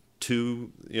world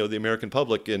to the American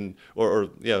public, and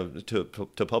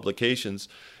to publications.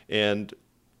 And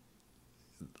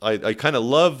I kind of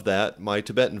love that my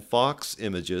Tibetan fox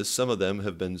images, some of them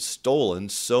have been stolen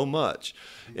so much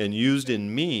and used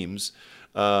in memes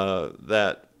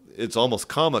that it's almost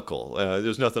comical.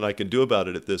 There's nothing I can do about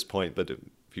it at this point, but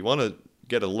if you want to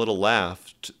get a little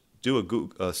laugh,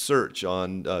 do a search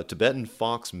on Tibetan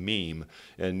fox meme,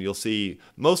 and you'll see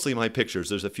mostly my pictures.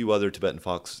 There's a few other Tibetan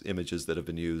fox images that have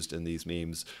been used in these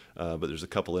memes, but there's a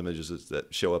couple images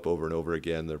that show up over and over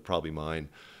again. They're probably mine.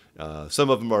 Some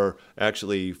of them are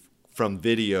actually from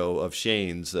video of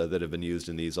Shane's that have been used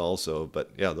in these also, but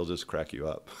yeah, they'll just crack you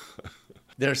up.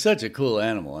 They're such a cool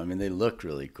animal. I mean, they look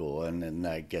really cool, and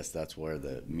I guess that's where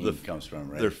the meme comes from,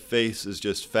 right? Their face is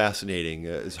just fascinating.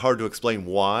 It's hard to explain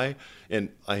why, and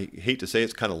I hate to say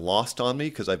it's kind of lost on me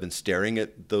because I've been staring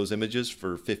at those images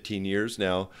for 15 years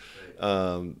now.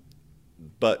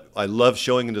 But I love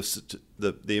showing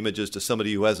the images to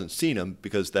somebody who hasn't seen them,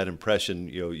 because that impression,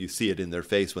 you see it in their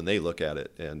face when they look at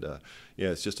it. And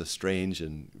it's just a strange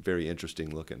and very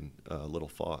interesting looking little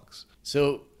fox.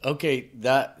 So,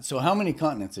 so how many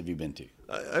continents have you been to?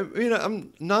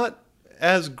 I'm not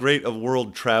as great a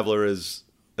world traveler as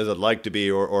I'd like to be,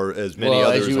 or as many others are.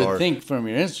 Well, as you would think from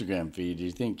your Instagram feed,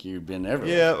 you think you've been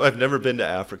everywhere. Yeah, I've never been to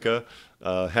Africa.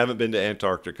 Haven't been to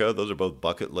Antarctica. Those are both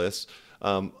bucket lists.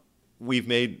 We've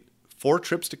made 4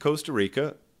 trips to Costa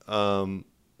Rica.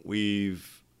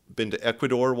 We've been to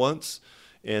Ecuador once.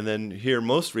 And then here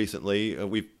most recently,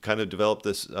 we've kind of developed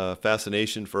this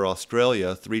fascination for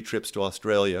Australia, 3 trips to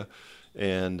Australia,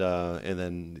 and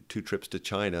then 2 trips to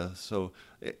China. So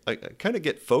I kind of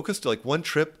get focused, like one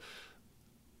trip,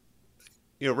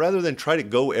 rather than try to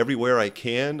go everywhere I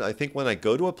can. I think when I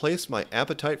go to a place, my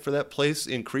appetite for that place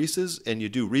increases, and you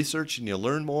do research and you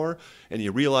learn more, and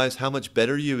you realize how much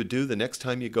better you would do the next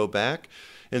time you go back.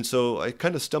 And so I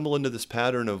kind of stumble into this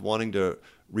pattern of wanting to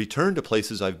return to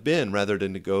places I've been rather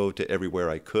than to go to everywhere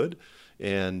I could.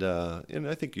 And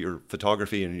I think your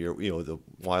photography and your the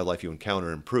wildlife you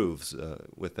encounter improves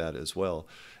with that as well.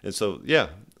 And so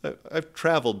I've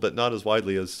traveled, but not as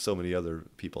widely as so many other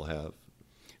people have.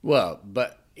 Well,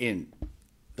 but in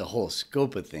the whole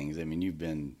scope of things, you've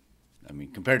been,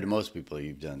 compared to most people,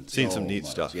 you've done seen some neat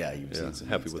stuff. Yeah, you've seen some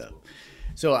happy neat with stuff.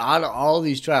 So out of all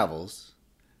these travels,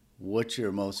 what's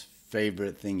your most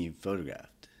favorite thing you've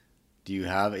photographed?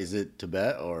 Is it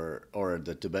Tibet or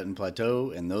the Tibetan Plateau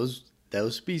and those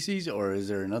species, or is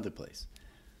there another place?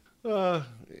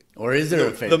 Or is there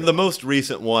a favorite? The most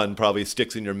recent one probably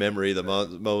sticks in your memory the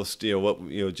most.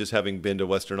 Just having been to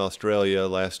Western Australia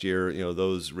last year,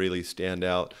 those really stand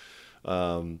out.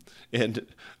 And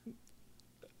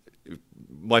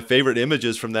my favorite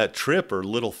images from that trip are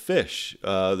little fish.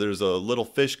 There's a little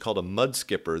fish called a mud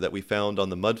skipper that we found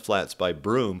on the mud flats by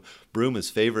Broome. Broome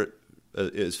is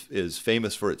is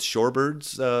famous for its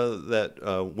shorebirds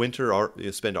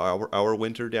that spend our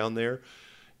winter down there.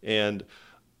 And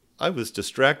I was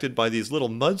distracted by these little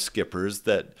mud skippers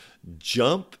that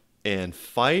jump and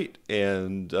fight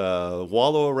and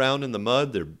wallow around in the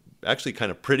mud. They're actually kind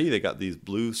of pretty. They got these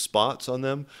blue spots on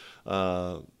them.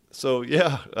 Those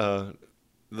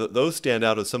stand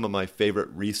out as some of my favorite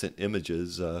recent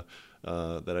images that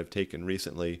I've taken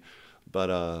recently.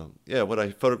 But what I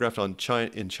photographed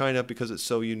in China, because it's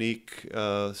so unique,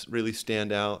 really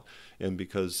stand out, and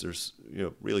because there's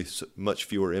really much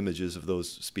fewer images of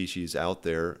those species out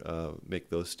there, make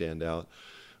those stand out.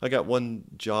 I got one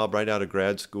job right out of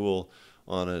grad school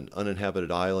on an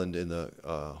uninhabited island in the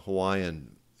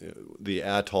Hawaiian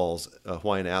atolls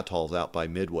out by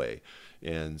Midway,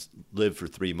 and lived for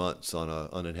 3 months on an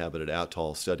uninhabited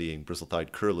atoll studying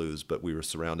bristle-thighed curlews, but we were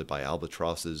surrounded by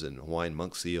albatrosses and Hawaiian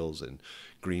monk seals and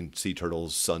green sea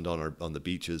turtles sunned on the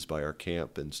beaches by our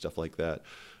camp and stuff like that.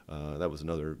 That was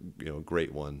another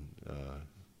great one. I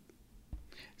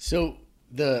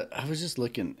was just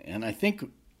looking, and I think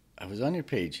I was on your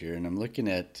page here, and I'm looking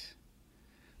at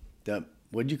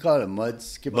what do you call it, a mud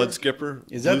skipper? Mud skipper.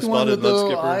 Is that the one with the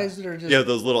little eyes that are just... Yeah,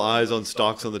 those little eyes on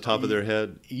stalks on the top of their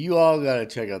head. You all got to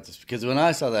check out this, because when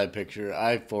I saw that picture,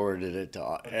 I forwarded it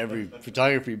to every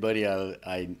photography buddy and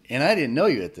I didn't know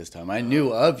you at this time. I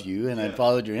knew of you, and I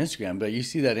followed your Instagram, but you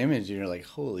see that image, and you're like,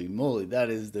 holy moly, that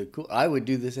is the cool... I would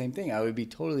do the same thing. I would be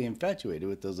totally infatuated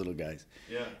with those little guys.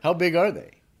 Yeah. How big are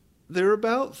they? They're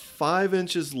about 5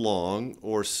 inches long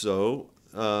or so.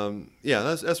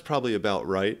 That's probably about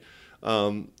right.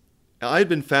 I had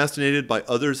been fascinated by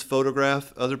other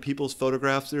people's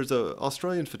photographs. There's an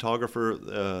Australian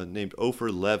photographer named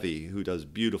Ofer Levy who does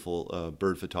beautiful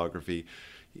bird photography.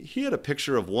 He had a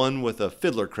picture of one with a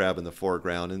fiddler crab in the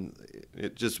foreground, and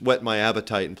it just whet my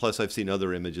appetite, and plus I've seen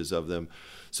other images of them.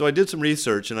 So I did some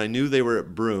research, and I knew they were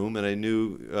at Broome, and I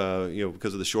knew,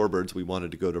 because of the shorebirds, we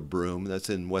wanted to go to Broome. That's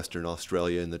in Western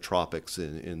Australia, in the tropics,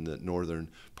 in the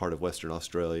northern part of Western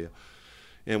Australia.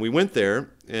 And we went there,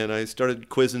 and I started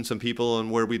quizzing some people on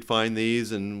where we'd find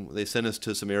these, and they sent us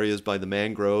to some areas by the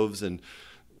mangroves. And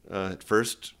at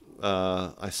first,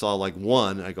 I saw like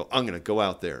one, and I go, I'm going to go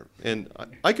out there. And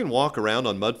I can walk around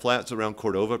on mud flats around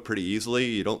Cordova pretty easily.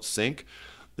 You don't sink.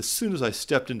 As soon as I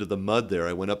stepped into the mud there,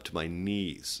 I went up to my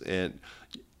knees, and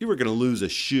you were going to lose a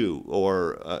shoe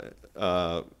or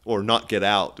not get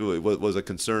out. It was a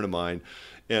concern of mine.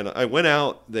 And I went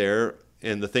out there,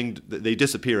 and they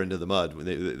disappear into the mud.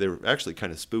 They were actually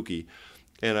kind of spooky.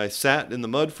 And I sat in the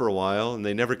mud for a while, and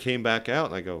they never came back out.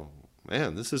 And I go,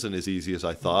 man, this isn't as easy as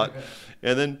I thought.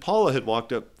 And then Paula had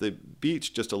walked up the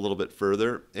beach just a little bit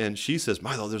further, and she says,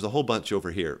 Milo, there's a whole bunch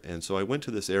over here. And so I went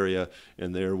to this area,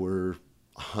 and there were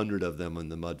 100 of them in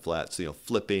the mud flats,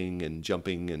 flipping and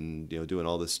jumping and doing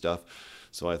all this stuff.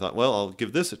 So I thought, well, I'll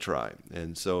give this a try.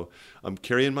 And so I'm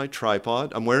carrying my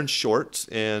tripod. I'm wearing shorts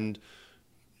and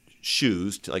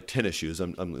shoes, like tennis shoes.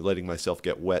 I'm letting myself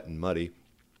get wet and muddy.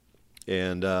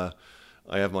 And I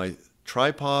have my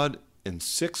tripod and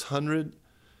 600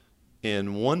 and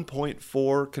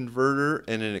 1.4 converter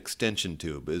and an extension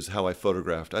tube is how I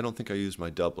photographed. I don't think I used my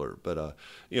doubler, but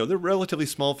they're relatively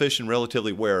small fish and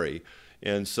relatively wary.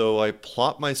 And so I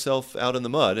plopped myself out in the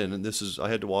mud, and I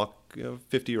had to walk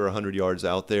 50 or 100 yards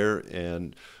out there,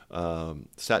 and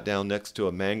sat down next to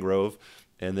a mangrove,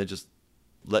 and then just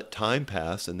let time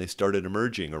pass, and they started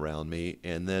emerging around me.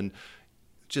 And then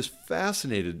just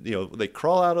fascinated, they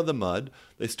crawl out of the mud,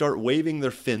 they start waving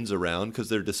their fins around because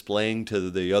they're displaying to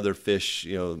the other fish,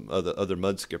 other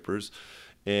mud skippers.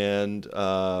 And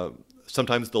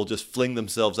sometimes they'll just fling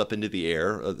themselves up into the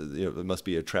air. It must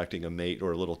be attracting a mate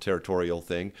or a little territorial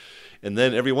thing. And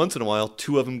then every once in a while,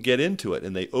 2 of them get into it,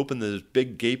 and they open this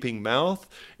big gaping mouth,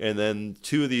 and then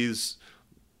 2 of these,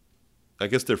 I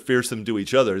guess they're fearsome to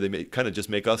each other. They kind of just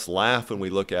make us laugh when we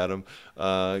look at them.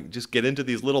 Just get into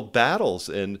these little battles.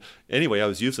 And anyway, I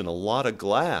was using a lot of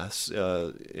glass,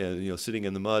 and sitting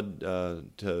in the mud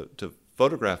to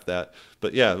photograph that.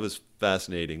 But yeah, it was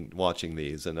fascinating watching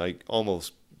these, and I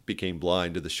almost became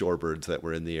blind to the shorebirds that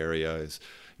were in the area.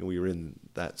 We were in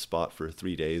that spot for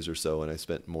 3 days or so, and I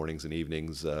spent mornings and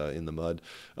evenings in the mud.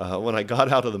 When I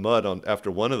got out of the mud after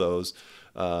one of those,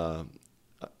 I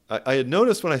had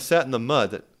noticed when I sat in the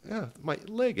mud that my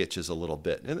leg itches a little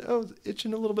bit, and I was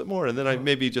itching a little bit more, and then I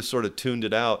maybe just sort of tuned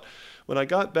it out. When I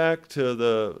got back to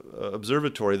the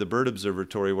observatory, the bird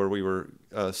observatory where we were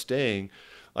staying,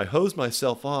 I hosed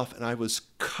myself off, and I was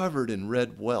covered in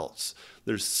red welts.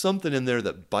 There's something in there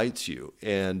that bites you.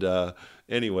 And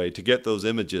anyway, to get those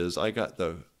images, I got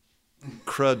the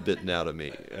crud bitten out of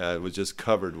me. I was just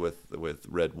covered with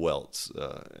red welts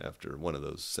after one of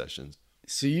those sessions.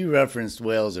 So you referenced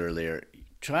whales earlier.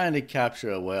 Trying to capture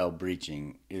a whale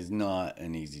breaching is not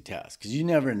an easy task because you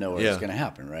never know where it's going to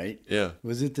happen, right? Yeah.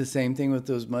 Was it the same thing with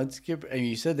those mud skippers? I mean,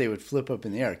 you said they would flip up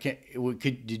in the air.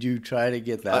 Did you try to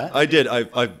get that? I did.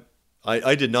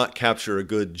 I did not capture a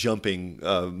good jumping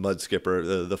mud skipper.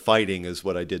 The fighting is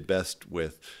what I did best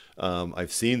with.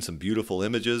 I've seen some beautiful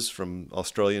images from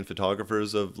Australian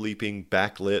photographers of leaping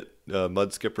backlit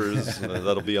mud skippers.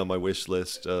 That'll be on my wish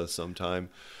list sometime.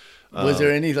 Was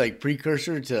there any like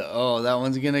precursor to that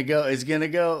one's gonna go? It's gonna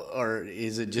go, or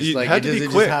is it just like does it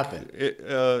just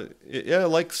happen? Yeah,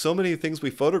 like so many things we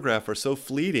photograph are so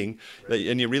fleeting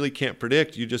and you really can't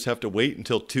predict. You just have to wait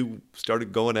until two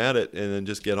started going at it and then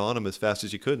just get on them as fast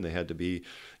as you could. And they had to be,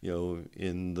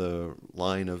 in the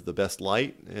line of the best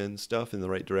light and stuff, in the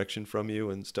right direction from you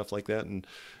and stuff like that. And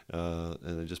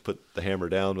I just put the hammer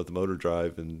down with the motor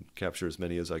drive and capture as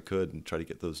many as I could and try to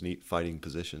get those neat fighting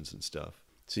positions and stuff.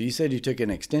 So you said you took an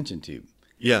extension tube.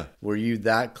 Yeah. Were you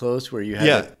that close where you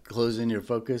had to close in your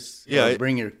focus? Yeah.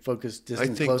 Bring your focus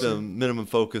distance closer? I think the minimum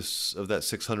focus of that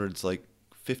 600 is like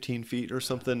 15 feet or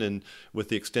something. And with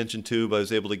the extension tube, I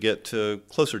was able to get to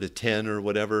closer to 10 or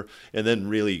whatever. And then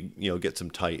really, get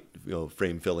some tight,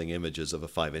 frame filling images of a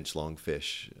 5-inch long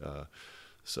fish.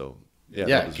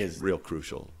 That was real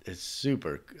crucial. It's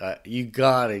super. You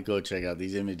got to go check out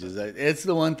these images. It's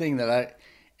the one thing that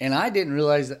I didn't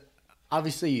realize that.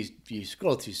 Obviously, you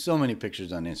scroll through so many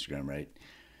pictures on Instagram, right?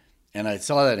 And I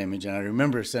saw that image, and I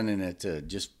remember sending it to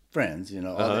just friends,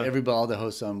 all the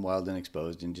hosts on Wild and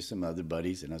Exposed, and just some other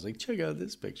buddies. And I was like, check out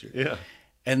this picture. Yeah.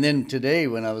 And then today,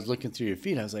 when I was looking through your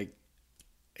feed, I was like,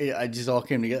 I just all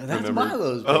came together. That's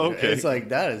Milo's picture. Oh, okay. It's like,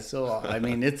 that is so, I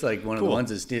mean, it's like one of the ones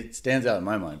that stands out in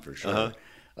my mind for sure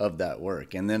of that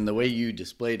work. And then the way you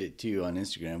displayed it, too, on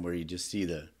Instagram, where you just see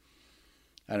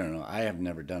I don't know, I have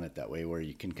never done it that way, where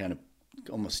you can kind of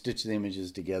almost stitch the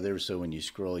images together, so when you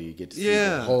scroll you get to see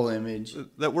the whole image.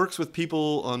 That works with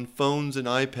people on phones and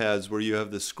iPads where you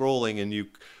have the scrolling and you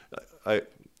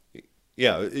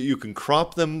can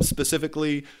crop them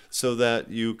specifically so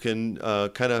that you can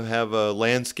kind of have a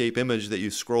landscape image that you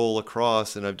scroll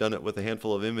across, and I've done it with a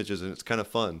handful of images and it's kind of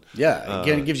fun. Yeah,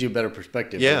 again, it gives you a better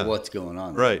perspective of what's going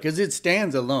on. Right. Because it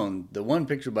stands alone, the one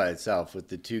picture by itself with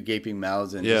the two gaping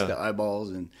mouths and just the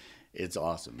eyeballs, and it's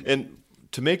awesome. And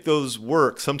to make those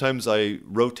work, sometimes I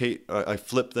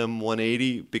flip them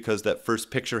 180 because that first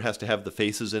picture has to have the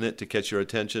faces in it to catch your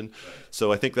attention. Right.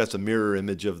 So I think that's a mirror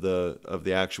image of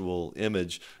the actual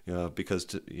image, because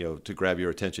to grab your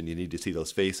attention, you need to see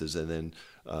those faces, and then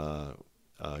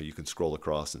you can scroll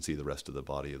across and see the rest of the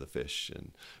body of the fish.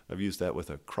 And I've used that with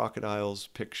a crocodile's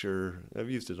picture. I've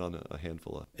used it on a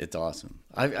handful of. It's awesome.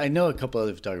 I know a couple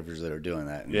other photographers that are doing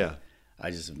that. Yeah. I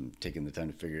just haven't taken the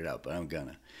time to figure it out, but I'm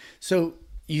gonna. So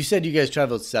you said you guys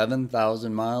traveled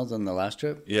 7,000 miles on the last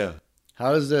trip? Yeah.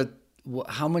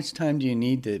 How much time do you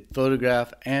need to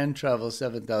photograph and travel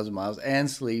 7,000 miles and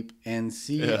sleep and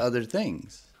see other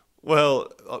things?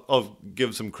 Well, I'll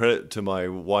give some credit to my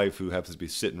wife, who happens to be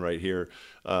sitting right here.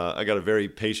 I got a very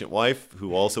patient wife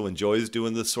who also enjoys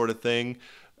doing this sort of thing.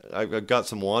 I've got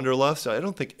some wanderlust. I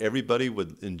don't think everybody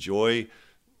would enjoy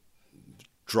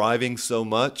driving so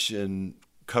much and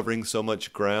covering so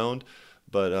much ground,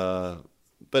 but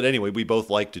anyway, we both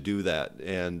like to do that.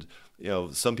 And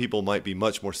some people might be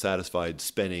much more satisfied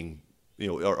spending,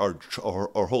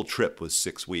 our whole trip was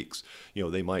 6 weeks.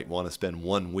 They might want to spend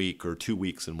 1 week or 2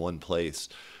 weeks in one place.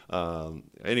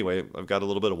 Anyway, I've got a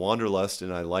little bit of wanderlust,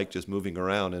 and I like just moving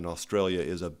around, and Australia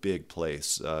is a big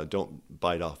place. Don't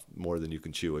bite off more than you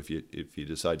can chew if you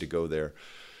decide to go there.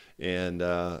 And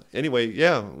anyway,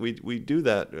 we do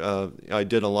that. I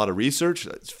did a lot of research.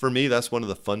 For me, that's one of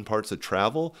the fun parts of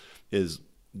travel, is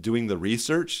doing the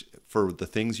research for the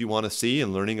things you want to see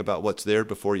and learning about what's there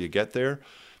before you get there.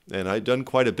 And I'd done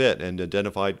quite a bit and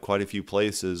identified quite a few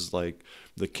places like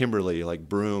the Kimberley, like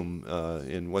Broome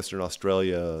in Western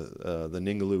Australia, the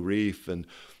Ningaloo Reef, and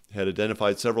had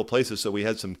identified several places. So we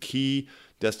had some key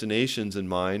destinations in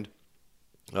mind.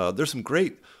 There's some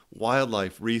great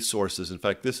wildlife resources. In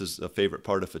fact, this is a favorite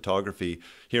part of photography.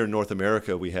 Here in North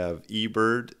America, we have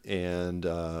eBird and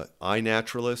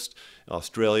iNaturalist.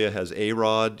 Australia has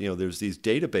AROD. There's these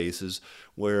databases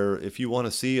where if you want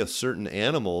to see a certain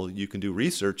animal, you can do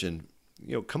research and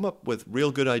come up with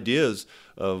real good ideas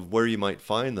of where you might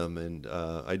find them. And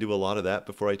I do a lot of that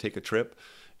before I take a trip.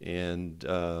 And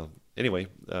anyway,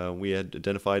 we had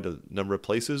identified a number of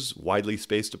places widely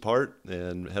spaced apart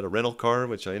and had a rental car,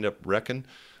 which I ended up wrecking.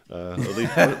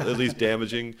 At least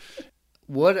damaging.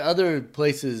 What other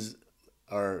places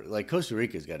are like Costa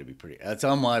Rica's got to be pretty. That's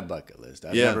on my bucket list.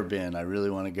 I've Yeah. never been. I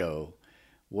really want to go.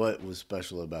 What was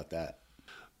special about that?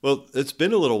 Well, it's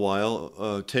been a little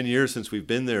while, 10 years since we've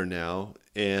been there now,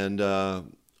 and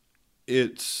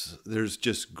there's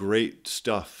just great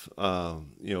stuff,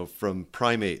 from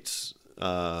primates,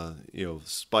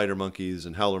 spider monkeys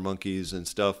and howler monkeys and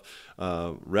stuff,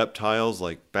 reptiles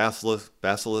like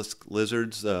basilisk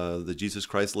lizards, the Jesus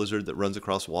Christ lizard that runs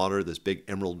across water, this big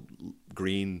emerald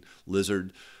green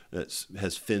lizard that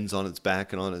has fins on its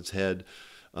back and on its head.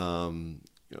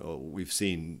 We've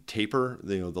seen tapir,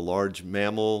 the large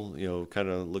mammal, kind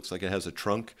of looks like it has a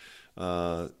trunk.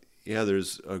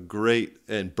 There's a great,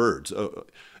 and birds.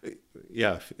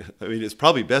 It's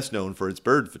probably best known for its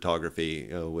bird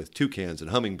photography, with toucans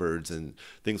and hummingbirds and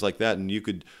things like that. And you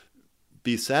could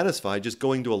be satisfied just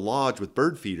going to a lodge with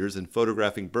bird feeders and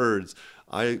photographing birds.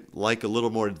 I like a little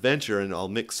more adventure, and I'll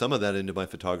mix some of that into my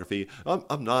photography.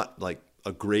 I'm not like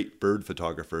a great bird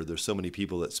photographer. There's so many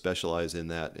people that specialize in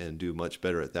that and do much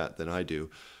better at that than I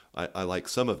do. I like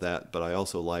some of that, but I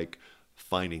also like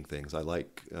finding things. I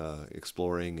like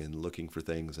exploring and looking for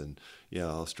things. And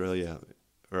Australia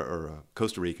or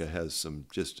Costa Rica has some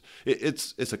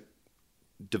it's a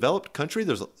developed country.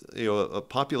 There's a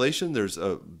population. There's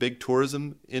a big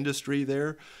tourism industry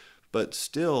there. But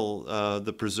still,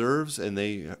 the preserves, and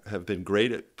they have been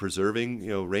great at preserving,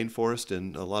 rainforest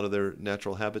and a lot of their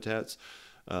natural habitats.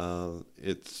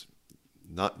 It's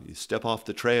not, you step off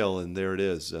the trail and there it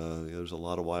is. There's a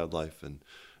lot of wildlife and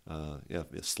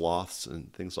sloths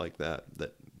and things like that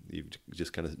you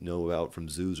just kind of know about from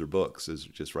zoos or books is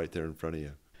just right there in front of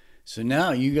you. So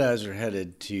now you guys are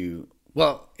headed to.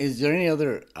 Well, is there any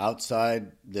other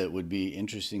outside that would be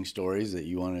interesting stories that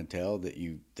you want to tell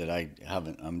that I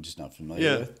haven't? I'm just not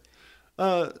familiar with.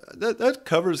 That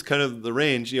covers kind of the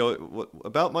range.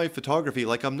 About my photography,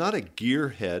 like I'm not a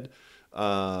gearhead.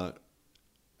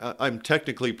 I'm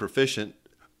technically proficient,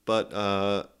 but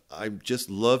I just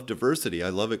love diversity. I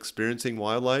love experiencing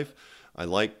wildlife. I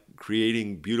like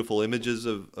creating beautiful images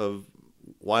of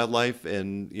wildlife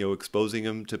and exposing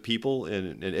them to people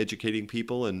and educating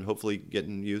people and hopefully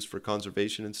getting used for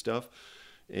conservation and stuff.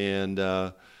 And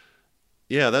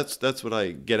that's what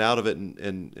I get out of it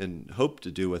and hope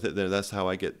to do with it. That's how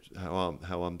I get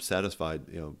how I'm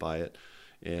satisfied by it.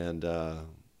 And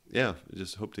I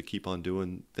just hope to keep on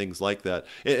doing things like that.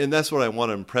 And that's what I want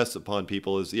to impress upon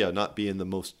people is not being the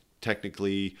most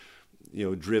technically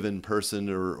driven person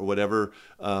or whatever,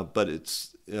 but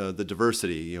it's the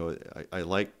diversity. I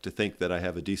like to think that I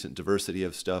have a decent diversity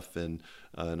of stuff and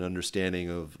an understanding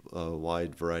of a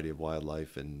wide variety of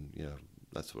wildlife, and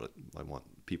that's what I want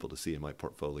people to see in my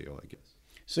portfolio, I guess.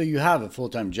 So you have a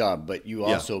full-time job, but you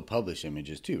also publish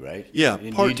images too, right? Yeah,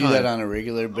 and part-time. do you do that on a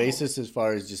regular basis as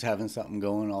far as just having something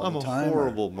going all the time? I'm a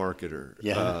horrible marketer.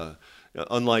 Yeah.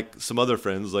 Unlike some other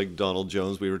friends like Donald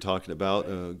Jones we were talking about,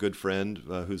 a good friend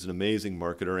who's an amazing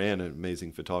marketer and an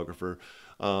amazing photographer.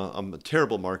 I'm a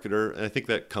terrible marketer, and I think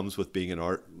that comes with being an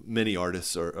art. Many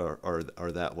artists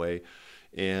are that way.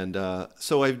 And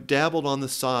so I've dabbled on the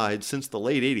side since the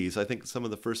late 80s. I think some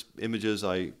of the first images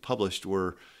I published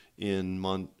were in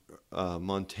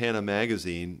Montana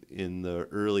Magazine in the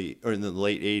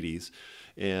late 80s.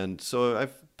 And so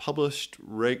I've published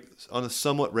on a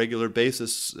somewhat regular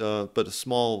basis, but a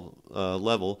small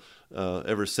level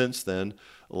ever since then.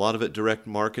 A lot of it direct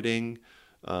marketing,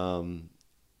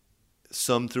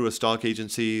 some through a stock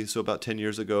agency. So about 10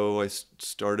 years ago, I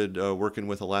started working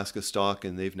with Alaska Stock,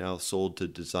 and they've now sold to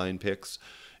Design Picks.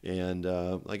 And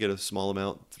I get a small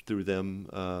amount through them,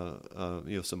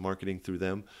 some marketing through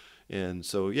them. And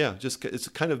so, it's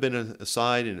kind of been a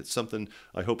side, and it's something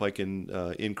I hope I can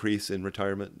increase in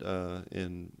retirement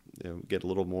and get a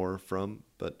little more from.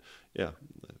 But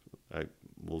I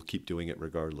will keep doing it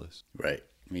regardless. Right.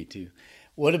 Me too.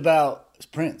 What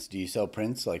about prints? Do you sell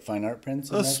prints, like fine art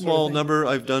prints? A small number.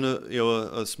 I've done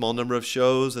a small number of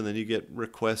shows, and then you get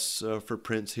requests for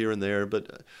prints here and there.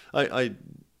 But I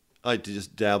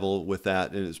just dabble with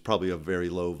that, and it's probably a very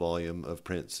low volume of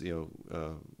prints,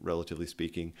 relatively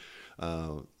speaking.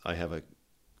 I have a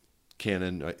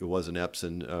Canon, it was an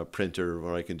Epson printer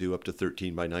where I can do up to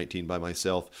 13 by 19 by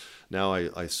myself. Now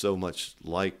I so much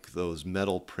like those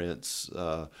metal prints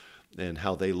and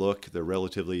how they look. They're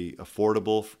relatively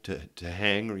affordable to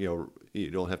hang. You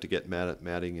don't have to get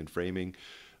matting and framing,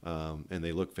 and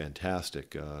they look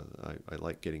fantastic. I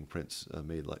like getting prints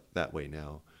made like that way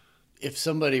now. If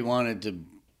somebody wanted to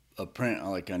a print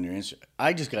like on your Instagram,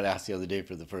 I just got asked the other day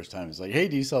for the first time. It's like, hey,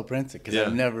 do you sell prints? Because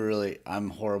I'm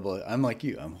horrible. I'm like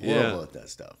you. I'm horrible at that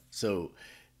stuff. So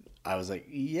I was like,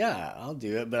 yeah, I'll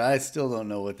do it, but I still don't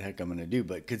know what the heck I'm going to do.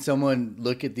 But could someone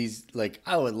look at these? Like,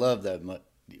 I would love that.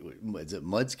 Is it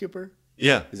Mud Skipper?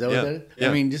 Yeah. Is that what that is? Yeah.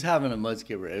 I mean, just having a Mud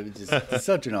Skipper, it's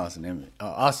such an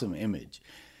awesome image.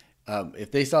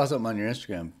 If they saw something on your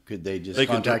Instagram, could they just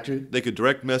contact you? They could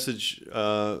direct message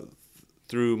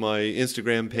through my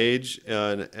Instagram page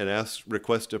and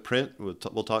request a print.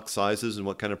 We'll talk sizes and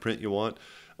what kind of print you want.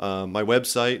 My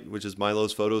website, which is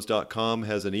milosPhotos.com,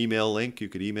 has an email link. You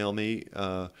could email me.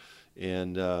 I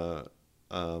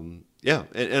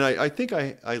think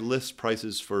I list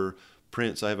prices for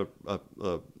prints. I have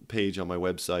a page on my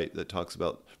website that talks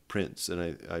about prints,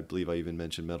 and I believe I even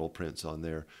mentioned metal prints on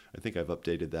there. I think I've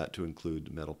updated that to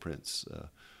include metal prints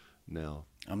now.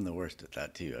 I'm the worst at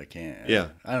that too. I can't. Yeah.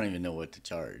 I don't even know what to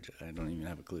charge. I don't even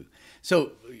have a clue.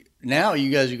 So now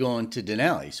you guys are going to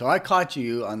Denali. So I caught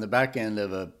you on the back end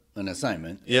of an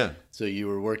assignment. Yeah. So you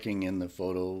were working in the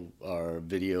photo or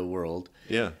video world.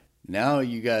 Yeah. Now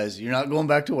you guys, you're not going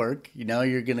back to work. Now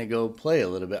you're going to go play a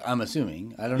little bit. I'm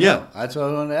assuming. I don't Yeah. know. That's what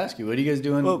I wanted to ask you. What are you guys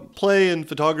doing? Well, play and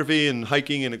photography and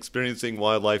hiking and experiencing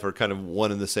wildlife are kind of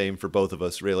one and the same for both of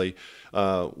us, really.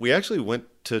 We actually went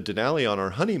to Denali on our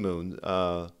honeymoon,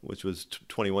 which was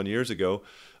 21 years ago.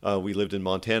 We lived in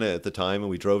Montana at the time,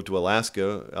 and we drove to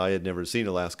Alaska. I had never seen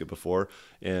Alaska before,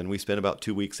 and we spent about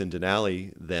 2 weeks in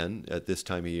Denali then at this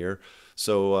time of year.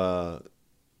 So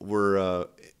we're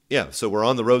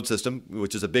on the road system,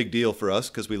 which is a big deal for us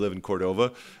because we live in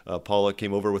Cordova. Paula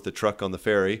came over with the truck on the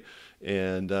ferry,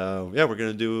 and we're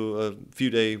going to do a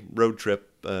few-day road trip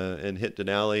and hit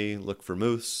Denali, look for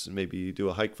moose, and maybe do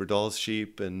a hike for Dall's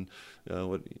sheep, and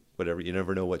whatever. You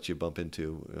never know what you bump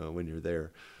into when you're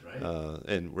there. Right.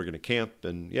 And we're going to camp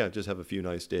and just have a few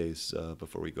nice days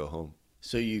before we go home.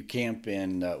 So you camp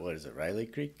in, Riley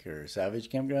Creek or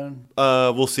Savage Campground?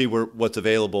 We'll see what's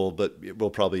available, but we'll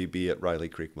probably be at Riley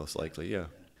Creek most likely, yeah.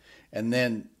 And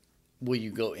then will you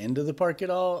go into the park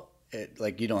at all?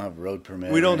 You don't have a road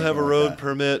permit? We don't have a road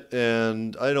permit,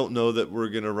 and I don't know that we're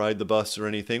going to ride the bus or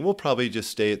anything. We'll probably just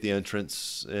stay at the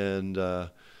entrance and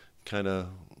kind of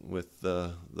with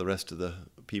the rest of the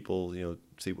people,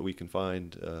 see what we can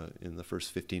find in the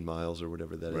first 15 miles or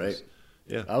whatever that is. Right.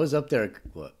 Yeah. I was up there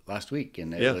last week,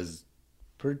 and it was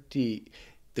pretty.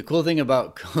 The cool thing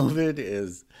about COVID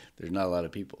is there's not a lot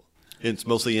of people. It's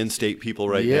mostly in-state people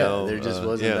now. Yeah, there just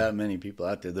wasn't that many people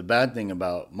out there. The bad thing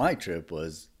about my trip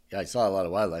was I saw a lot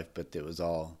of wildlife, but it was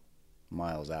all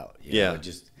miles out. You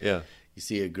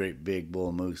see a great big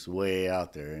bull moose way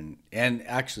out there, and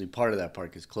actually part of that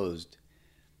park is closed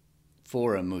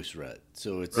for a moose rut,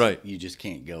 so it's you just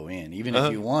can't go in. Even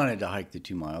if you wanted to hike the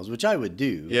 2 miles, which I would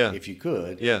do if you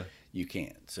could, you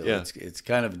can't. So it's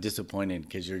kind of disappointing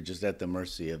because you're just at the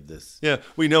mercy of this. Yeah,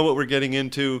 we know what we're getting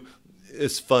into.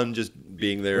 It's fun just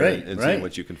being there and seeing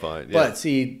what you can find. Yeah. But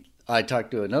see, I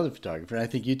talked to another photographer, and I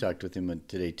think you talked with him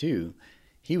today too.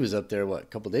 He was up there, a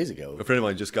couple days ago. A friend of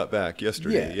mine just got back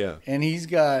yesterday. Yeah. And he's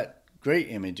got great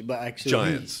image, but actually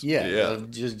giants.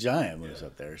 Just giant moose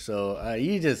up there. So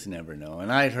you just never know.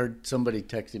 And I had heard somebody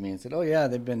texted me and said, "Oh yeah,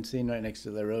 they've been seen right next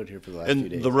to the road here for the last few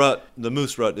days." And the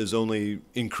moose rut is only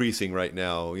increasing right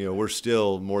now. We're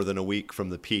still more than a week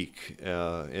from the peak,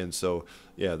 and so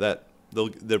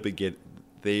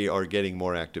they are getting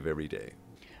more active every day.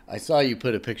 I saw you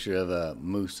put a picture of a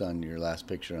moose on your last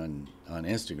picture on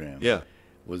Instagram. Yeah.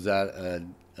 Was that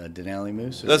a Denali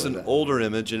moose? That's an older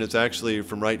image, and it's actually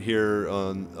from right here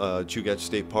on Chugach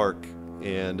State Park.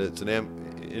 And it's an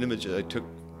image I took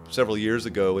several years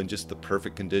ago in just the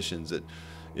perfect conditions. It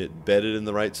bedded in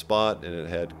the right spot, and it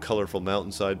had colorful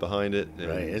mountainside behind it.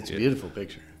 And it's a beautiful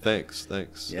picture. Thanks.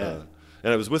 Yeah.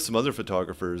 And I was with some other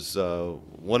photographers.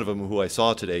 One of them who I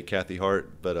saw today, Kathy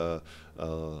Hart, but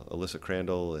Alyssa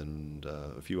Crandall and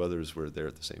a few others were there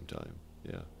at the same time.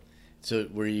 Yeah. So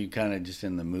were you kind of just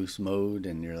in the moose mode,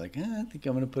 and you're like, I think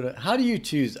I'm going to how do you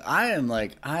choose? I am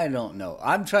like, I don't know.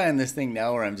 I'm trying this thing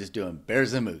now where I'm just doing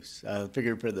bears and moose. I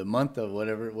figured for the month of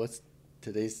what's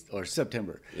today's, or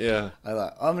September. Yeah. I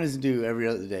thought, I'm going to do every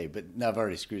other day, but I've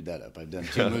already screwed that up. I've done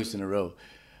 2 moose in a row.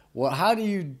 Well, how do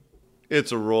you...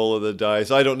 It's a roll of the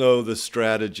dice. I don't know the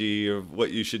strategy of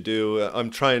what you should do. I'm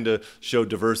trying to show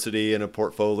diversity in a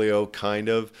portfolio, kind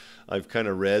of. I've kind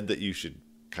of read that you should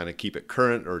kind of keep it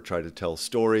current or try to tell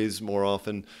stories more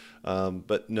often.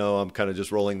 But no, I'm kind of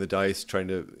just rolling the dice, trying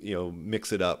to,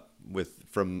 mix it up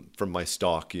from my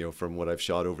stock, from what I've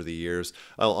shot over the years.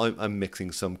 I'm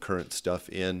mixing some current stuff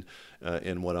in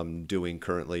what I'm doing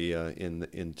currently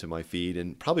into my feed,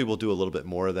 and probably will do a little bit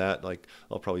more of that. Like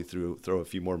I'll probably throw a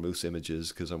few more moose images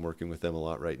because I'm working with them a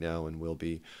lot right now, and will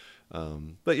be.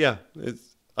 But yeah,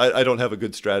 I don't have a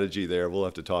good strategy there. We'll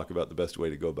have to talk about the best way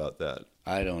to go about that.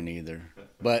 I don't either.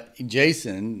 But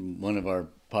Jason, one of our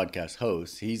podcast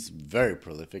hosts, he's very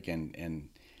prolific and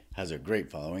has a great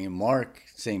following. And Mark,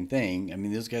 same thing. I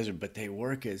mean, those guys but they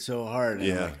work it so hard. And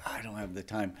I'm like, I don't have the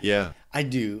time. Yeah. I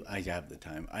do. I have the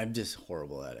time. I'm just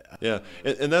horrible at it. Yeah.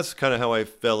 And that's kind of how I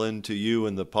fell into you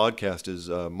and the podcast is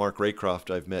Mark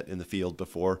Raycroft I've met in the field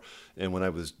before. And when I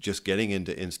was just getting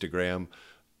into Instagram,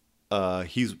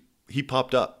 he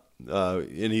popped up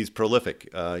and he's prolific.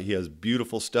 He has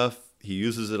beautiful stuff. He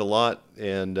uses it a lot.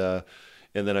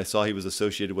 And then I saw he was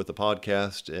associated with the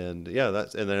podcast, and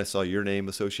then I saw your name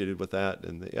associated with that,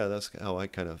 and that's how I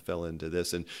kind of fell into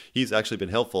this. And he's actually been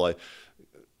helpful.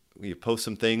 You post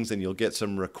some things, and you'll get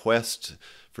some requests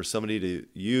for somebody to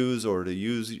use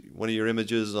one of your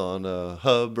images on a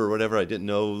hub or whatever. I didn't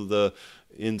know the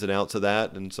ins and outs of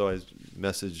that, and so I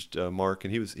messaged Mark,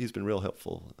 and he's been real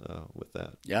helpful with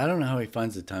that. Yeah, I don't know how he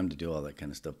finds the time to do all that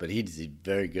kind of stuff, but he's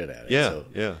very good at it.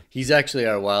 Yeah. He's actually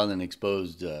our Wild and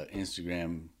Exposed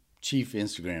Instagram chief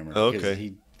Instagrammer.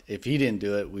 Okay. If he didn't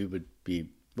do it, we would be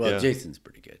Jason's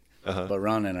pretty good, but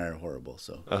Ron and I are horrible,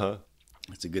 so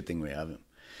it's a good thing we have him.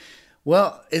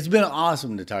 Well, it's been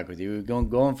awesome to talk with you. We've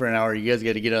going for an hour. You guys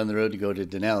got to get on the road to go to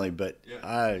Denali, but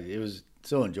it was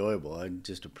so enjoyable. I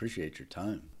just appreciate your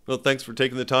time. Well, thanks for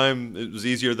taking the time. It was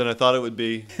easier than I thought it would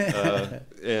be. I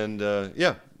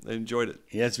enjoyed it.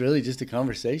 Yeah, it's really just a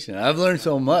conversation. I've learned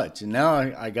so much. And now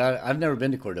I've never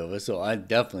been to Cordova, so I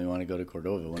definitely want to go to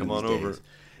Cordova one Come of these on days. over.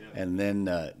 Yeah. And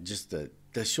then just the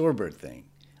shorebird thing.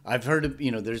 I've heard of,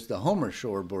 there's the Homer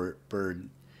shorebird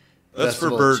That's for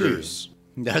festival birders. too.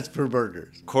 That's for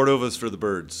birders. Cordova's for the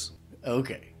birds.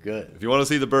 Okay, good. If you want to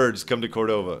see the birds, come to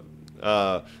Cordova.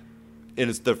 And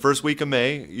it's the first week of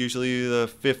May, usually the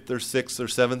 5th or 6th or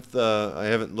 7th. I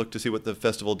haven't looked to see what the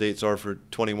festival dates are for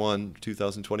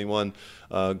 2021.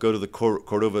 Go to the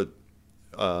Cordova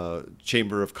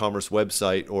Chamber of Commerce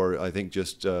website, or I think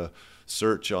just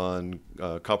search on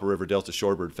Copper River Delta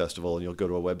Shorebird Festival, and you'll go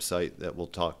to a website that will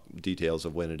talk details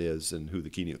of when it is and who the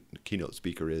keynote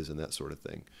speaker is and that sort of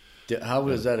thing. How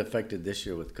was that affected this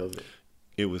year with COVID?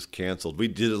 It was canceled. We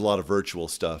did a lot of virtual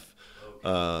stuff.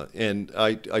 And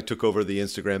I took over the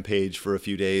Instagram page for a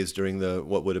few days during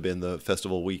what would have been the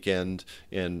festival weekend,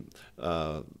 and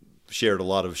shared a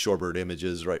lot of shorebird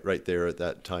images right there at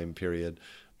that time period.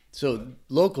 So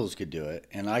locals could do it,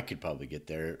 and I could probably get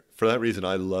there. For that reason,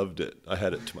 I loved it. I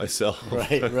had it to myself.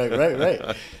 Right.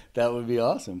 That would be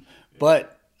awesome.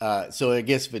 But so I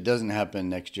guess if it doesn't happen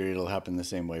next year, it'll happen the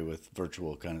same way with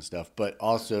virtual kind of stuff. But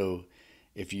also,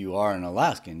 if you are an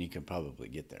Alaskan, you can probably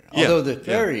get there. Although the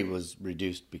ferry was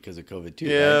reduced because of COVID too.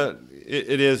 Yeah, right?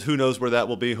 it is. Who knows where that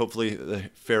will be? Hopefully the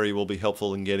ferry will be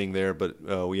helpful in getting there. But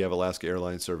we have Alaska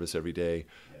Airlines service every day.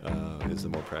 Is the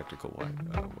more practical way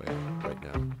right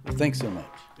now. Well, thanks so much.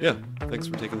 Yeah, thanks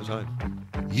for taking the time.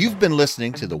 You've been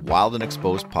listening to the Wild and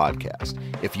Exposed podcast.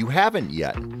 If you haven't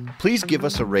yet, please give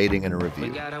us a rating and a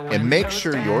review, and make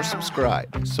sure you're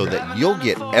subscribed so that you'll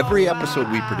get every episode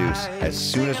we produce as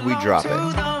soon as we drop it.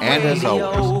 And as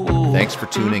always, thanks for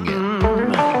tuning in.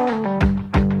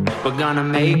 We're gonna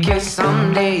make it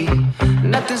someday.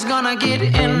 Nothing's gonna get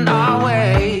in our way.